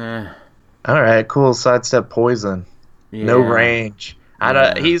right, cool. Sidestep poison. Yeah. No range.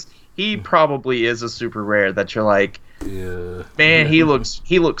 He probably is a super rare that you're like, man, he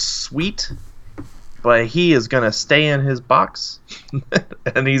looks sweet, but he is gonna stay in his box,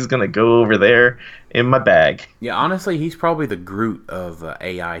 and he's gonna go over there in my bag. Yeah, honestly, he's probably the Groot of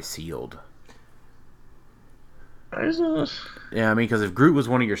AI sealed. Yeah, I mean, because if Groot was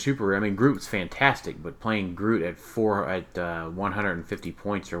one of your super, I mean, Groot's fantastic, but playing Groot at 150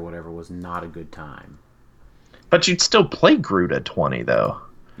 points or whatever was not a good time. But you'd still play Groot at 20 though.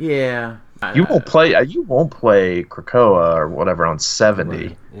 Yeah, You won't play Krakoa or whatever on 70.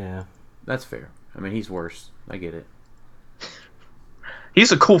 Right. Yeah. That's fair. I mean, he's worse. I get it.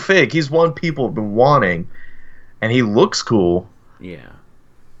 He's a cool fig. He's one people have been wanting, and he looks cool. Yeah.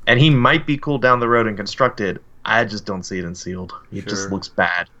 And he might be cool down the road in constructed. I just don't see it in sealed. It just looks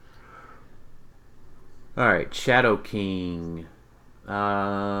bad. All right, Shadow King.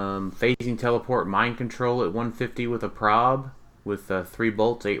 Phasing teleport, mind control at 150 with a prob with 3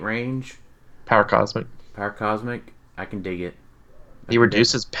 bolts, 8 range. Power Cosmic. Power Cosmic. I can dig it. He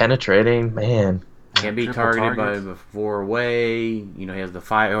reduces penetrating. Man. Can be Triple targeted targets. by 4 away. You know, he has the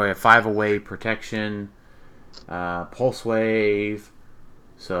 5 away protection. Pulse wave.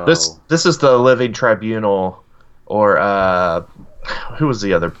 So This is the Living Tribunal, or who was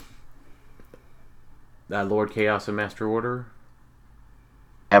the other? Lord Chaos and Master Order.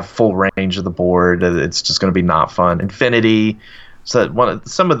 Have full range of the board. It's just going to be not fun. Infinity. So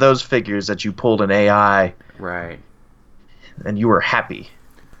some of those figures that you pulled in AI, Right. and you were happy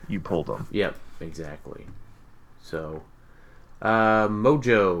you pulled them. Yep. Exactly. So,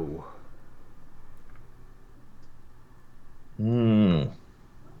 Mojo.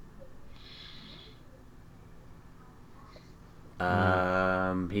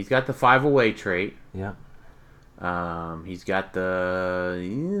 He's got the 5 away trait. Yeah. He's got the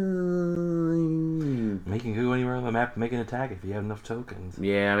Making who anywhere on the map make an attack if you have enough tokens.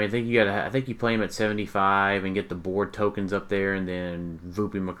 yeah. I mean, I think you play him at 75 and get the board tokens up there, and then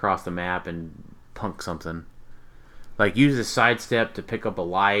voop him across the map and punk something. Like use his sidestep to pick up a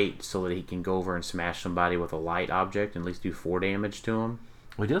light so that he can go over and smash somebody with a light object and at least do 4 damage to him.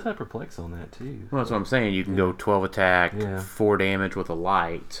 Well, he does have perplex on that too. Well, that's what I'm saying. You can go 12 attack, Yeah. 4 damage with a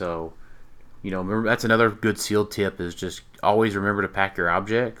light. So, you know, remember, that's another good sealed tip is just always remember to pack your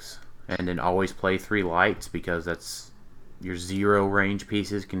objects and then always play 3 lights because that's your 0 range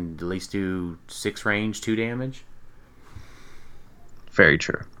pieces can at least do 6 range, 2 damage. Very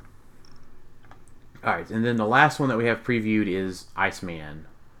true. All right, and then the last one that we have previewed is Iceman.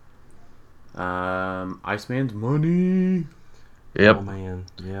 Iceman's money. Yep. Oh man.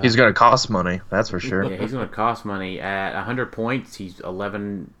 Yeah. He's going to cost money, that's for sure. Yeah, he's going to cost money. At 100 points, he's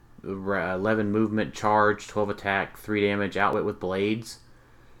 11 movement, charge, 12 attack, 3 damage, outwit with blades.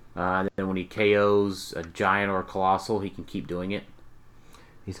 And then when he KOs a giant or a colossal, he can keep doing it.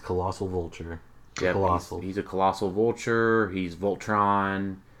 He's Colossal Vulture. Yep, Colossal. He's a colossal vulture. He's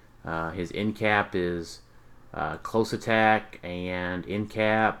Voltron. His end cap is close attack and end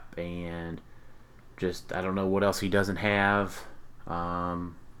cap, and just I don't know what else he doesn't have.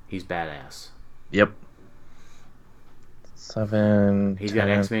 He's badass. Yep. 7. He's 10. got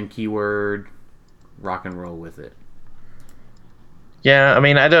X-Men keyword. Rock and roll with it. Yeah, I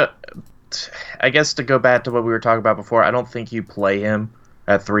mean, I guess to go back to what we were talking about before, I don't think you play him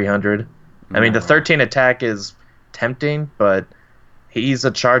at 300. I mean, the No. 13 attack is tempting, but he's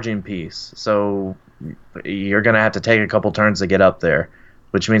a charging piece, so you're going to have to take a couple turns to get up there,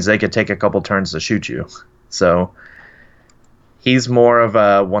 which means they could take a couple turns to shoot you. So he's more of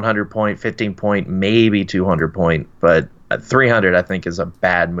a 100 point, 15 point, maybe 200 point, but at 300 I think is a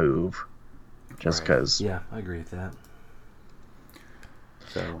bad move just Right. because. Yeah, I agree with that.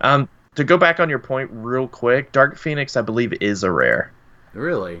 So To go back on your point real quick, Dark Phoenix I believe is a rare.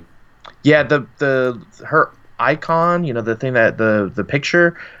 really, Yeah, her icon, you know, the thing that the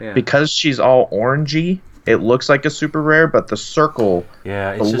picture, yeah. because she's all orangey, it looks like a super rare, but the circle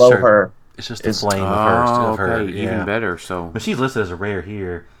Yeah, it's below just her. It's just a is- flame of her. okay, Yeah. even better. So But she's listed as a rare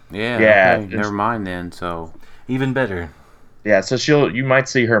here. yeah, Yeah, okay, it's- never mind then. So Even better. Yeah, so you might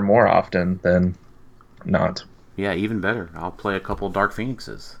see her more often than not. yeah, even better. I'll play a couple Dark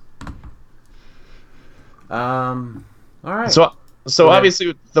Phoenixes. All right. So Go ahead.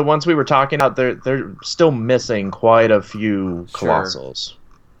 obviously the ones we were talking about, they're still missing quite a few Sure. colossals.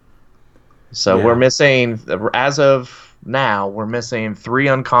 So Yeah. we're missing, as of now, we're missing 3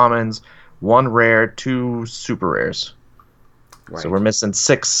 uncommons, 1 rare, 2 super rares. Right. So we're missing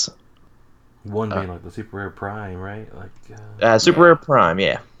 6 One being like the super rare prime, right? Like super rare prime.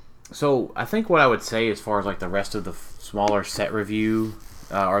 Yeah. So I think what I would say as far as like the rest of the smaller set review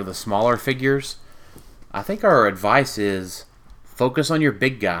or the smaller figures, I think our advice is focus on your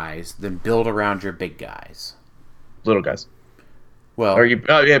big guys, then build around your big guys. Little guys. Well, Or you?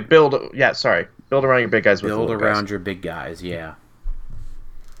 Oh yeah, build. Yeah, sorry. Build around your big guys. build with around your big guys, yeah.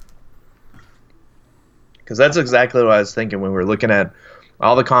 Because that's exactly what I was thinking when we were looking at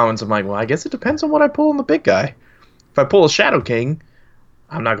all the comments. I'm like, well, I guess it depends on what I pull in the big guy. If I pull a Shadow King,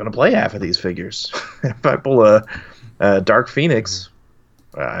 I'm not going to play half of these figures. If I pull a Dark Phoenix,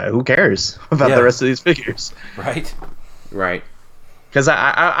 who cares about the rest of these figures? Right. Right. Because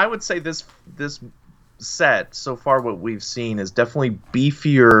I would say this set, so far what we've seen, is definitely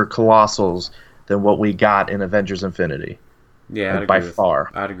beefier Colossals than what we got in Avengers Infinity. Yeah, by far.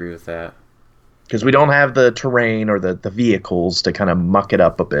 I'd agree with that. Because we don't have the terrain or the vehicles to kind of muck it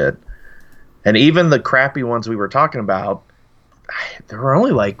up a bit. And even the crappy ones we were talking about, there were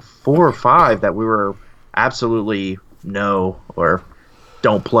only like 4 or 5 that we were absolutely no or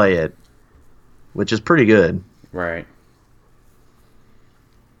don't play it, which is pretty good. Right.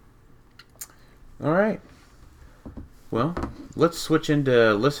 All right. Well, let's switch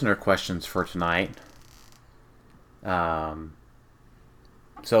into listener questions for tonight.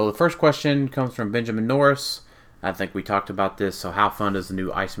 So the first question comes from Benjamin Norris. I think we talked about this. So how fun does the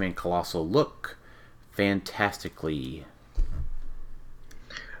new Iceman Colossal look? Fantastically.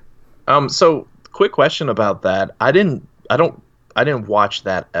 So quick question about that. I didn't watch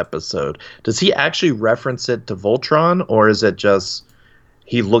that episode. Does he actually reference it to Voltron, or is it just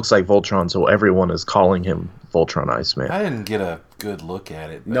he looks like Voltron, so everyone is calling him Voltron Iceman? I didn't get a good look at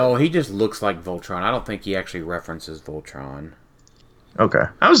it. No, he just looks like Voltron. I don't think he actually references Voltron. Okay.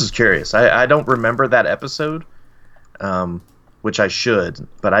 I was just curious. I don't remember that episode, which I should,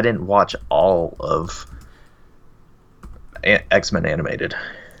 but I didn't watch all of X-Men Animated.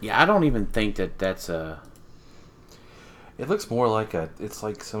 Yeah, I don't even think that's a... It looks more like it's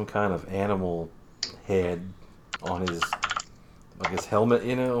like some kind of animal head on his helmet,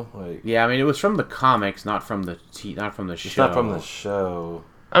 you know? Like, Yeah, I mean, it was from the comics, not from the show. it's not from the show.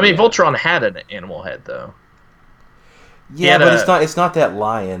 I mean, Voltron had an animal head, though. Yeah, but it's not that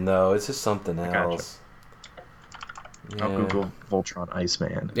lion though. It's just something else. Gotcha. I'll Google Voltron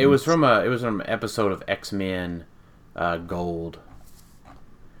Iceman. It was from an episode of X-Men Gold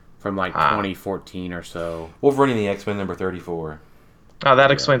from like 2014 or so. Wolverine the X-Men number 34. Oh,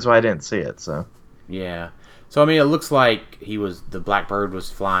 that explains why I didn't see it. So yeah. So I mean, it looks like the Blackbird was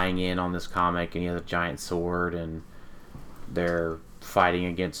flying in on this comic, and he has a giant sword, and they're fighting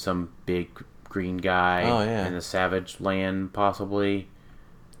against some big green guy in the Savage Land, possibly.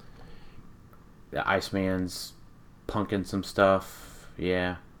 The Iceman's punking some stuff.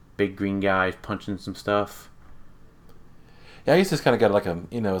 Yeah. Big green guy punching some stuff. Yeah, he's just kind of got like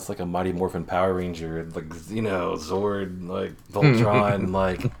it's like a Mighty Morphin Power Ranger, like, Zord, like Voltron,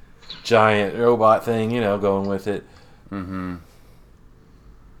 like giant robot thing, going with it. Mm-hmm.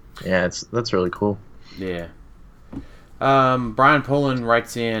 Yeah, that's really cool. Yeah. Brian Poland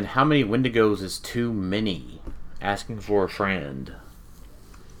writes in, how many Wendigos is too many? Asking for a friend.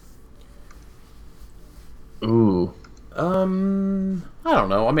 Ooh. I don't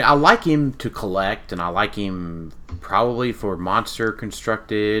know. I mean, I like him to collect, and I like him probably for Monster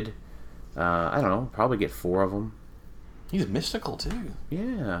Constructed. I don't know. Probably get 4 of them. He's mystical, too.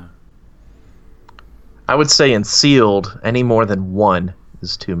 Yeah. I would say in sealed, any more than 1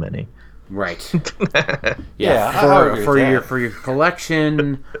 is too many. Right. Yeah. For your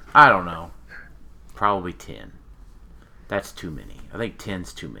collection, I don't know. Probably 10. That's too many. I think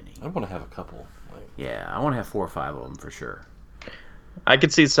 10's too many. I want to have a couple. Yeah, I want to have 4 or 5 of them for sure. I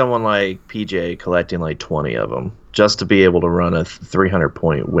could see someone like PJ collecting like 20 of them just to be able to run a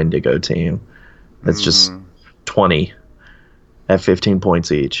 300-point Wendigo team. That's just 20 at 15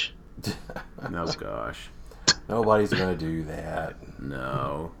 points each. No, gosh. Nobody's going to do that.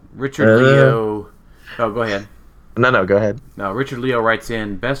 No. Richard Leo... Oh, go ahead. No, go ahead. No, Richard Leo writes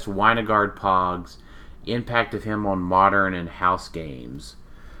in, best Winegard Pogs, impact of him on modern and house games.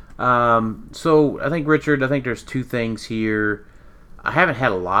 So, I think, Richard, there's 2 things here. I haven't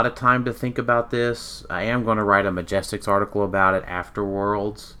had a lot of time to think about this. I am going to write a Majestics article about it after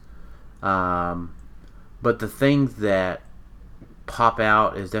Worlds. But the things that pop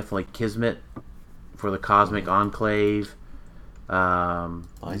out is definitely Kismet for the Cosmic Enclave.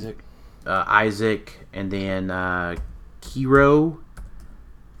 Isaac, and then Kiro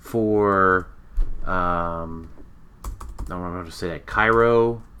for I don't know how to say that.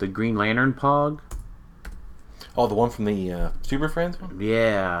 Cairo, the Green Lantern Pog. Oh, the one from the Super Friends one?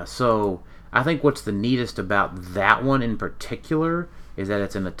 Yeah. So I think what's the neatest about that one in particular is that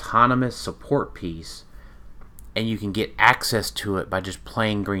it's an autonomous support piece, and you can get access to it by just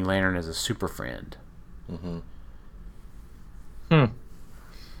playing Green Lantern as a Super Friend.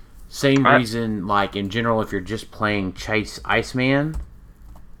 Same reason, like in general, if you're just playing Chase Iceman,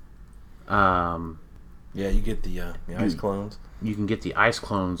 yeah, you get the ice clones. You can get the ice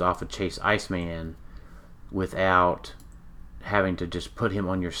clones off of Chase Iceman without having to just put him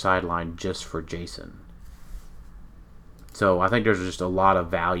on your sideline just for Jason. So I think there's just a lot of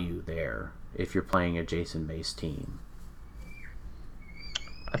value there if you're playing a Jason-based team.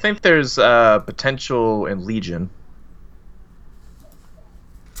 I think there's potential in Legion.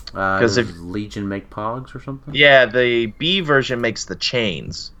 Does Legion make Pogs or something? Yeah, the B version makes the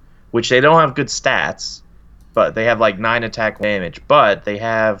chains, which they don't have good stats, but they have like 9 attack damage. But they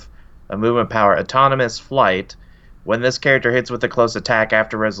have a movement power, autonomous flight. When this character hits with a close attack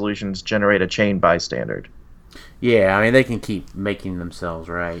after resolutions, generate a chain bystander. Yeah, I mean they can keep making themselves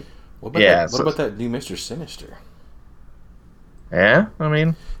right. What about that new Mr. Sinister? Yeah, I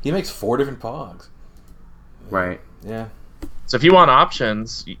mean, he makes 4 different Pogs. Right. Yeah. So if you want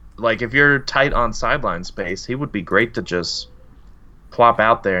options, like if you're tight on sideline space, he would be great to just plop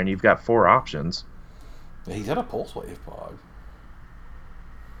out there, and you've got 4 options. Yeah, he's got a Pulse Wave Pog.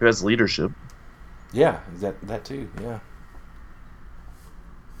 Who has leadership? Yeah, that too. Yeah.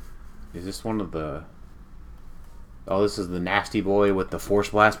 Is this one of the? Oh, this is the Nasty Boy with the Force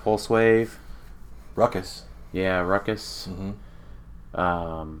Blast Pulse Wave. Ruckus. Yeah, Ruckus. Mm-hmm.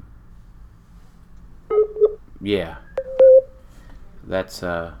 Yeah. That's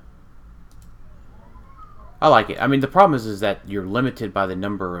I like it. I mean, the problem is that you're limited by the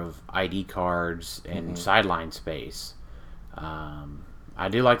number of ID cards and sideline space. I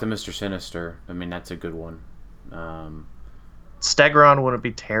do like the Mr. Sinister. I mean, that's a good one. Stegron wouldn't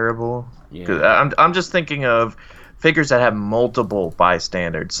be terrible. Yeah. 'Cause I'm just thinking of figures that have multiple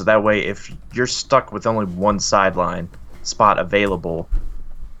bystanders, so that way if you're stuck with only one sideline spot available,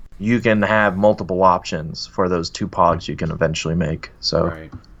 you can have multiple options for those 2 Pogs you can eventually make. So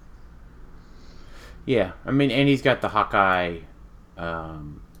Right. Yeah, I mean, and he's got the Hawkeye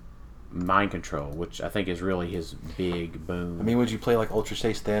mind control, which I think is really his big boom. I mean, would you play like Ultra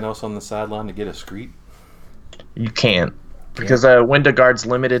Chase Thanos on the sideline to get a Screet? you can't. Because window guard's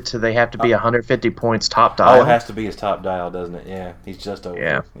limited to they have to be 150 points top dial. Oh, it has to be his top dial, doesn't it? Yeah, he's just over.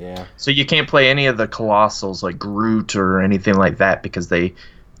 Yeah. Yeah. So you can't play any of the Colossals like Groot or anything like that because they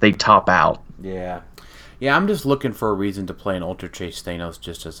top out. Yeah. Yeah, I'm just looking for a reason to play an Ultra Chase Thanos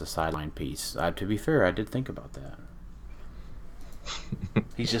just as a sideline piece. To be fair, I did think about that.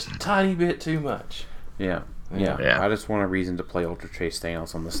 He's just a tiny bit too much. Yeah. I just want a reason to play Ultra Chase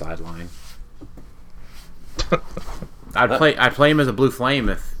Thanos on the sideline. I'd play him as a Blue Flame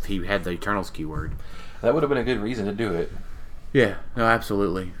if he had the Eternals keyword. That would have been a good reason to do it. Yeah, no,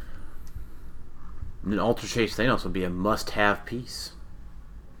 absolutely. And Ultra Chase Thanos would be a must-have piece.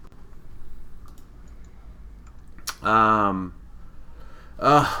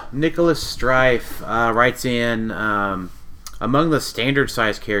 Nicholas Strife writes in, among the standard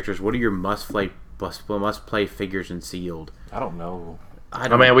size characters, what are your must-play figures in Sealed? I don't know.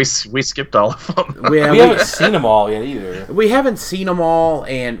 We skipped all of them. We haven't seen them all yet either. We haven't seen them all,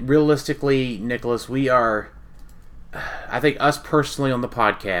 and realistically, Nicholas, we are, I think us personally on the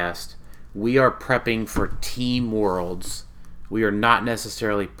podcast, we are prepping for Team Worlds. We are not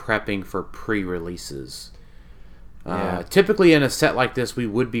necessarily prepping for pre-releases. Yeah. Typically in a set like this, we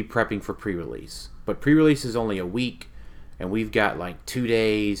would be prepping for pre-release. But pre-release is only a week, and we've got like 2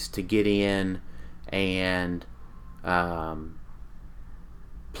 days to get in and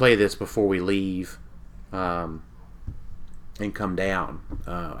play this before we leave and come down.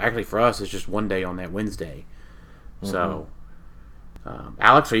 Actually, for us, it's just 1 day on that Wednesday. So,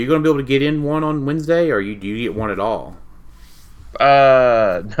 Alex, are you going to be able to get in one on Wednesday, or do you get one at all?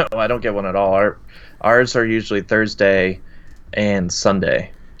 No, I don't get one at all. Ours are usually Thursday and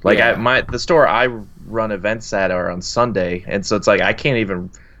Sunday. Like the store I run events at are on Sunday, and so it's like I can't even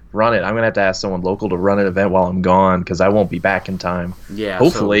run it. I'm gonna have to ask someone local to run an event while I'm gone because I won't be back in time. Yeah,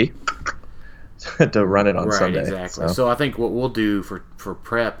 hopefully to run it on Sunday. Exactly. So I think what we'll do for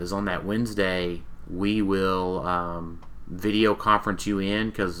prep is on that Wednesday we will video conference you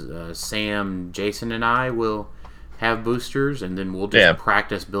in because Sam, Jason, and I will have boosters, and then we'll just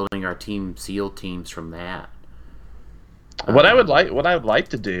practice building our team Sealed teams from that. What I would like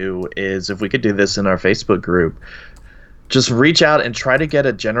to do is, if we could do this in our Facebook group, just reach out and try to get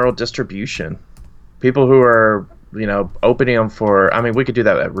a general distribution. People who are, opening them for, I mean, we could do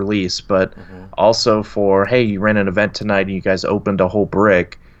that at release, but also for, hey, you ran an event tonight and you guys opened a whole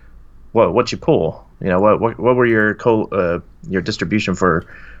brick. What'd you pull? What were your distribution for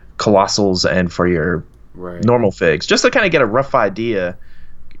Colossals and for your normal figs? Just to kind of get a rough idea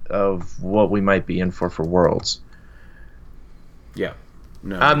of what we might be in for Worlds. Yeah.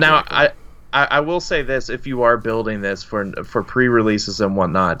 No. Now, exactly. I will say this: if you are building this for pre-releases and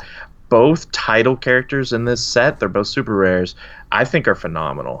whatnot, both title characters in this set, they're both super rares, I think are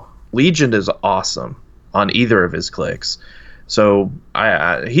phenomenal. Legion is awesome on either of his clicks. So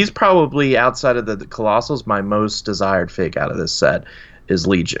he's probably, outside of the Colossals, my most desired fig out of this set is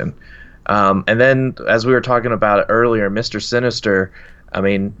Legion. And then, as we were talking about earlier, Mr. Sinister, I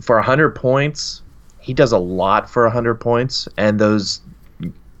mean, for 100 points, he does a lot for 100 points. And those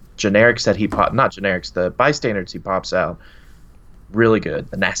generics that not generics, the bystanders he pops out, really good.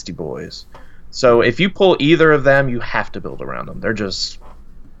 The Nasty Boys. So if you pull either of them, you have to build around them. They're just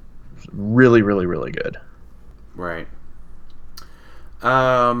really, really, really good. Right.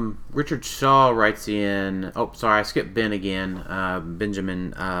 Richard Shaw writes in. Oh, sorry, I skipped Ben again.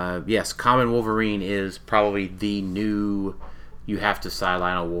 Benjamin. Yes, Common Wolverine is probably the new. You have to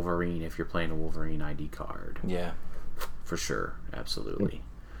sideline a Wolverine if you're playing a Wolverine ID card. Yeah, for sure, absolutely.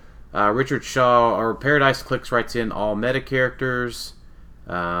 Richard Shaw or Paradise Clicks writes in all meta characters.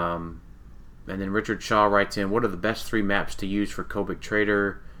 And then Richard Shaw writes in, what are the best 3 maps to use for Kobik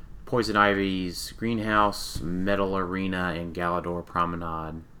Trader? Poison Ivy's Greenhouse, Metal Arena, and Galador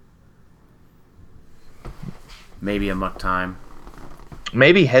Promenade. Maybe a Muck Time.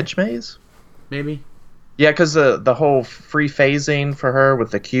 Maybe Hedge Maze? Maybe. Yeah, because the whole free phasing for her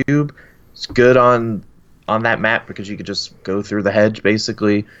with the cube is good on that map, because you could just go through the hedge,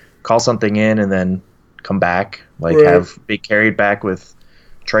 basically, call something in, and then come back. Right. Be carried back with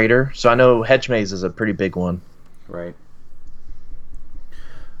Trader. So I know Hedge Maze is a pretty big one. Right.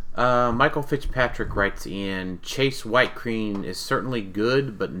 Michael Fitzpatrick writes in, Chase White Queen is certainly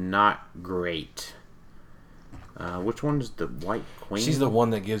good, but not great. Which one is the White Queen? She's the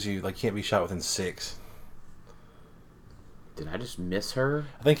one that gives you, can't be shot within 6. Did I just miss her?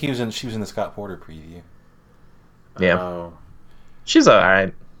 I think she was in the Scott Porter preview. Yeah. Oh. She's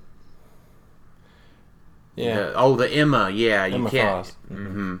alright. Yeah. The Emma. Yeah, Emma you can't. Frost.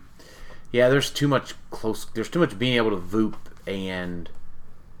 Mm-hmm. Yeah, there's too much being able to voop and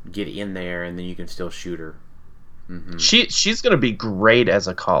get in there, and then you can still shoot her. Mm-hmm. She's going to be great as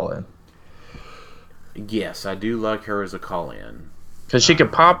a call-in. Yes, I do like her as a call-in. Because she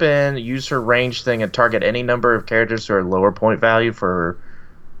could pop in, use her range thing, and target any number of characters who are lower point value for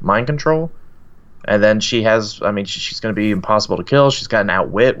mind control. And then she has, she's going to be impossible to kill. She's got an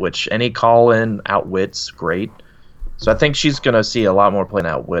outwit, which any call-in outwit's great. So I think she's going to see a lot more play in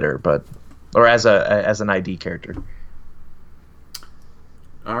outwitter, or as an ID character.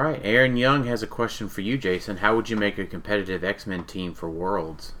 All right, Aaron Young has a question for you, Jason. How would you make a competitive X-Men team for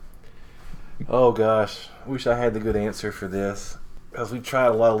Worlds? Oh gosh, wish I had the good answer for this, because we've tried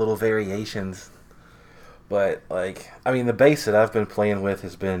a lot of little variations. But the base that I've been playing with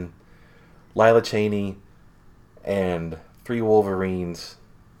has been Lila Cheney and 3 Wolverines,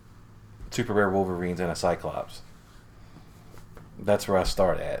 super rare Wolverines, and a Cyclops. That's where I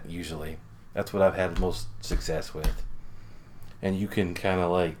start at usually. That's what I've had the most success with. And you can kind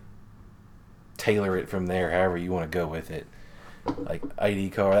of tailor it from there however you want to go with it.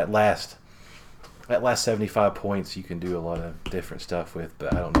 ID card, that last 75 points you can do a lot of different stuff with,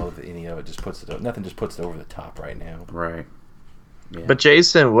 but I don't know that any of it nothing just puts it over the top right now. Right. Yeah. But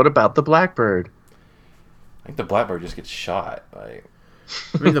Jason, what about the Blackbird? I think the Blackbird just gets shot.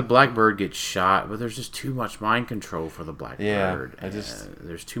 The Blackbird gets shot, but there's just too much mind control for the Blackbird. Yeah,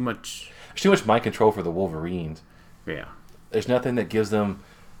 there's too much. There's too much mind control for the Wolverines. Yeah. There's nothing that gives them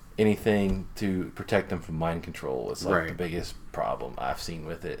anything to protect them from mind control. It's the biggest problem I've seen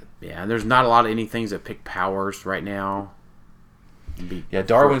with it. Yeah, and there's not a lot of anything that pick powers right now.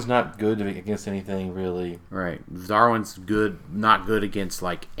 Darwin's not good against anything really. Right, Darwin's not good against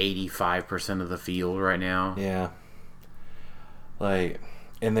 85% of the field right now. Yeah,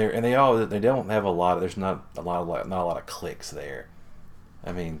 and they don't have a lot. There's not a lot of clicks there.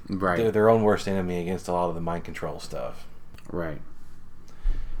 They're their own worst enemy against a lot of the mind control stuff. Right.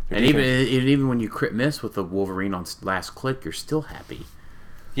 And even when you crit miss with the Wolverine on last click, you're still happy.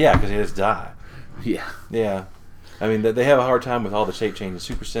 Yeah, because he just die. Yeah. Yeah. They have a hard time with all the shape changes,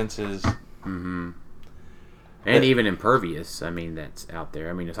 super senses. Mm-hmm. And even Impervious, that's out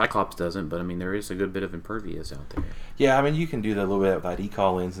there. Cyclops doesn't, but there is a good bit of Impervious out there. Yeah, you can do that a little bit with ID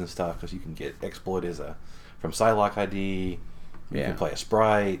call-ins and stuff, because you can get Exploit from Psylocke ID. You can play a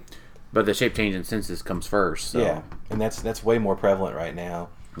Sprite. But the shape change and senses comes first. So. Yeah, and that's way more prevalent right now.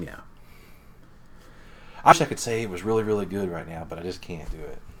 Yeah. I wish I could say it was really, really good right now, but I just can't do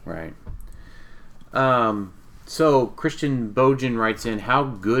it. Right. So Christian Bojan writes in, how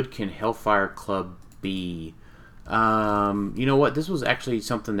good can Hellfire Club be? You know what? This was actually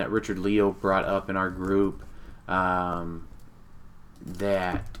something that Richard Leo brought up in our group. That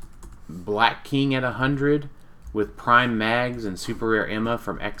Black King at 100 with Prime Mags and Super Rare Emma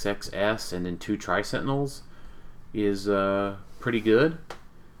from XXS and then 2 Tri-Sentinels is pretty good.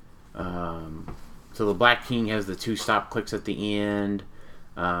 So the Black King has the 2 stop clicks at the end.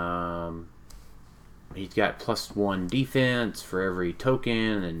 He's got +1 defense for every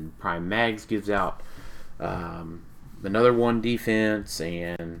token, and Prime Mags gives out another 1 defense,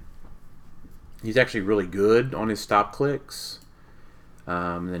 and he's actually really good on his stop clicks.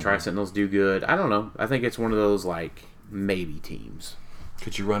 And then Tri-Sentinels do good. I don't know. I think it's one of those, like, maybe teams.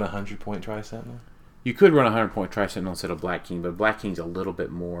 Could you run a 100-point Tri-Sentinel? You could run a 100-point Tri-Sentinel instead of Black King, but Black King's a little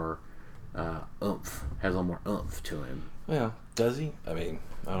bit more oomph. Has a little more oomph to him. Well, does he? I mean,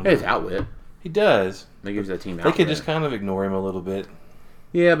 I don't know. His outwit. He does. That gives that team outwit. They could just kind of ignore him a little bit.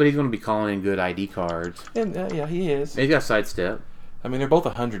 Yeah, but he's going to be calling in good ID cards. And yeah, he is. He's got sidestep. I mean, they're both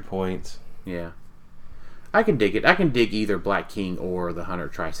 100 points. Yeah. I can dig it. I can dig either Black King or the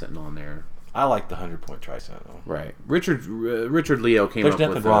 100 Tri-Sentinel in there. I like the 100-point Tri-Sentinel. Right. Richard Leo came There's up with...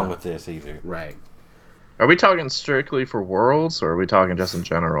 There's nothing wrong with this either. Right. Are we talking strictly for Worlds, or are we talking just in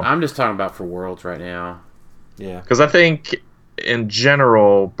general? I'm just talking about for Worlds right now. Yeah. Because I think, in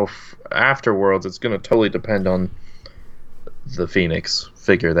general, after Worlds, it's going to totally depend on the Phoenix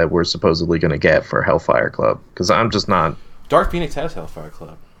figure that we're supposedly going to get for Hellfire Club. Because I'm just not... Dark Phoenix has Hellfire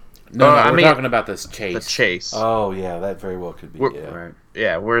Club. No, we're talking about this Chase. The Chase. Oh, yeah, that very well could be. Right.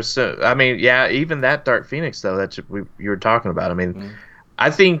 Yeah, even that Dark Phoenix, though, that you were talking about. I mean, I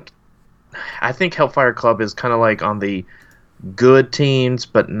think Hellfire Club is kind of like on the good teams,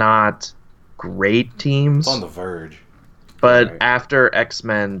 but not great teams. It's on the verge. But after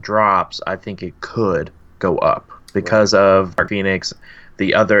X-Men drops, I think it could go up because of Dark Phoenix,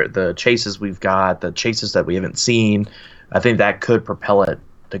 the chases we've got, the chases that we haven't seen. I think that could propel it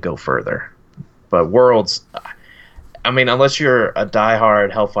to go further. But Worlds, I mean, unless you're a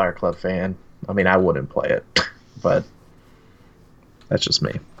diehard Hellfire Club fan, I mean, I wouldn't play it. But that's just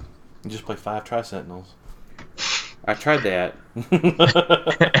me. You just play 5 Tri-Sentinels. I tried that.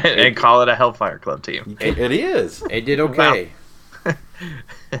 and call it a Hellfire Club team. It is. It did okay.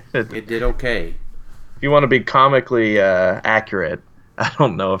 It did okay. If you want to be comically accurate, I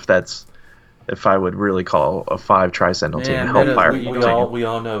don't know if I would really call a 5 Tri-Sentinel team a Hellfire Club team. We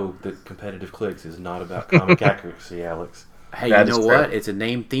all know that competitive clicks is not about comic accuracy, Alex. Hey, you know what? It's a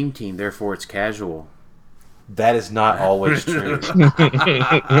name theme team, therefore it's casual. That is not always true.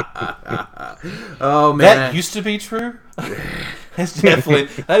 Oh man, that used to be true.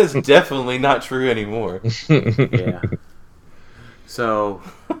 That is definitely not true anymore. Yeah. So,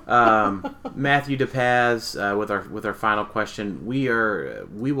 Matthew DePaz, with our final question, we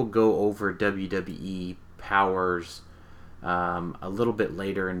will go over WWE Powers a little bit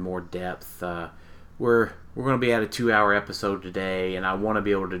later in more depth. We're going to be at a 2-hour episode today, and I want to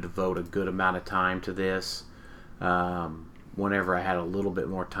be able to devote a good amount of time to this. Whenever I had a little bit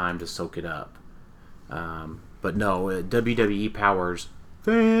more time to soak it up. But no, WWE Powers,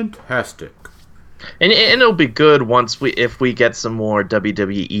 fantastic. And it'll be good if we get some more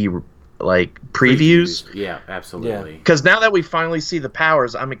WWE like previews. Yeah, absolutely. Because now that we finally see the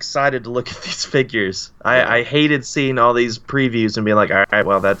powers, I'm excited to look at these figures. I hated seeing all these previews and being like, all right,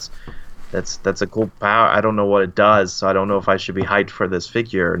 well that's a cool power. I don't know what it does, so I don't know if I should be hyped for this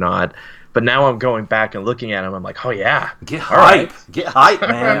figure or not. But now I'm going back and looking at him. I'm like, oh yeah, get hype, get hype,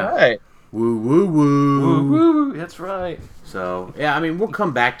 man. All right. Woo woo woo woo woo. That's right. So yeah, I mean, we'll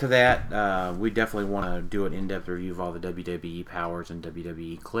come back to that. We definitely want to do an in-depth review of all the WWE Powers and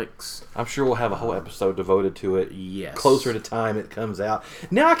WWE Clicks. I'm sure we'll have a whole episode devoted to it. Yes. Closer to time it comes out.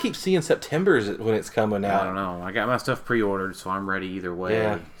 Now I keep seeing September is when it's coming out. I don't know. I got my stuff pre-ordered, so I'm ready either way.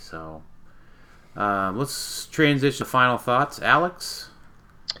 Yeah. So let's transition to final thoughts, Alex.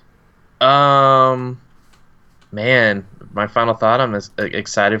 Man, my final thought, I'm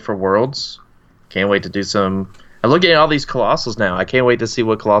excited for Worlds. Can't wait to do some... I'm looking at all these Colossals now. I can't wait to see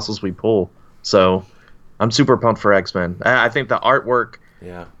what Colossals we pull. So, I'm super pumped for X-Men. I think the artwork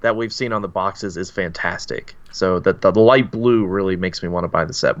that we've seen on the boxes is fantastic. So, the light blue really makes me want to buy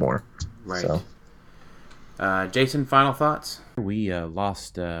the set more. Right. So. Jason, final thoughts? We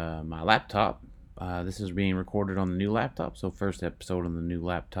lost my laptop. This is being recorded on the new laptop, so first episode on the new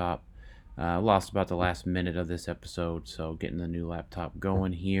laptop. Lost about the last minute of this episode, so getting the new laptop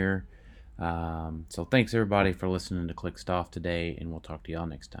going here. So thanks everybody for listening to Clickstuff today, and we'll talk to y'all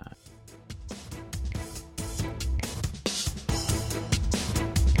next time.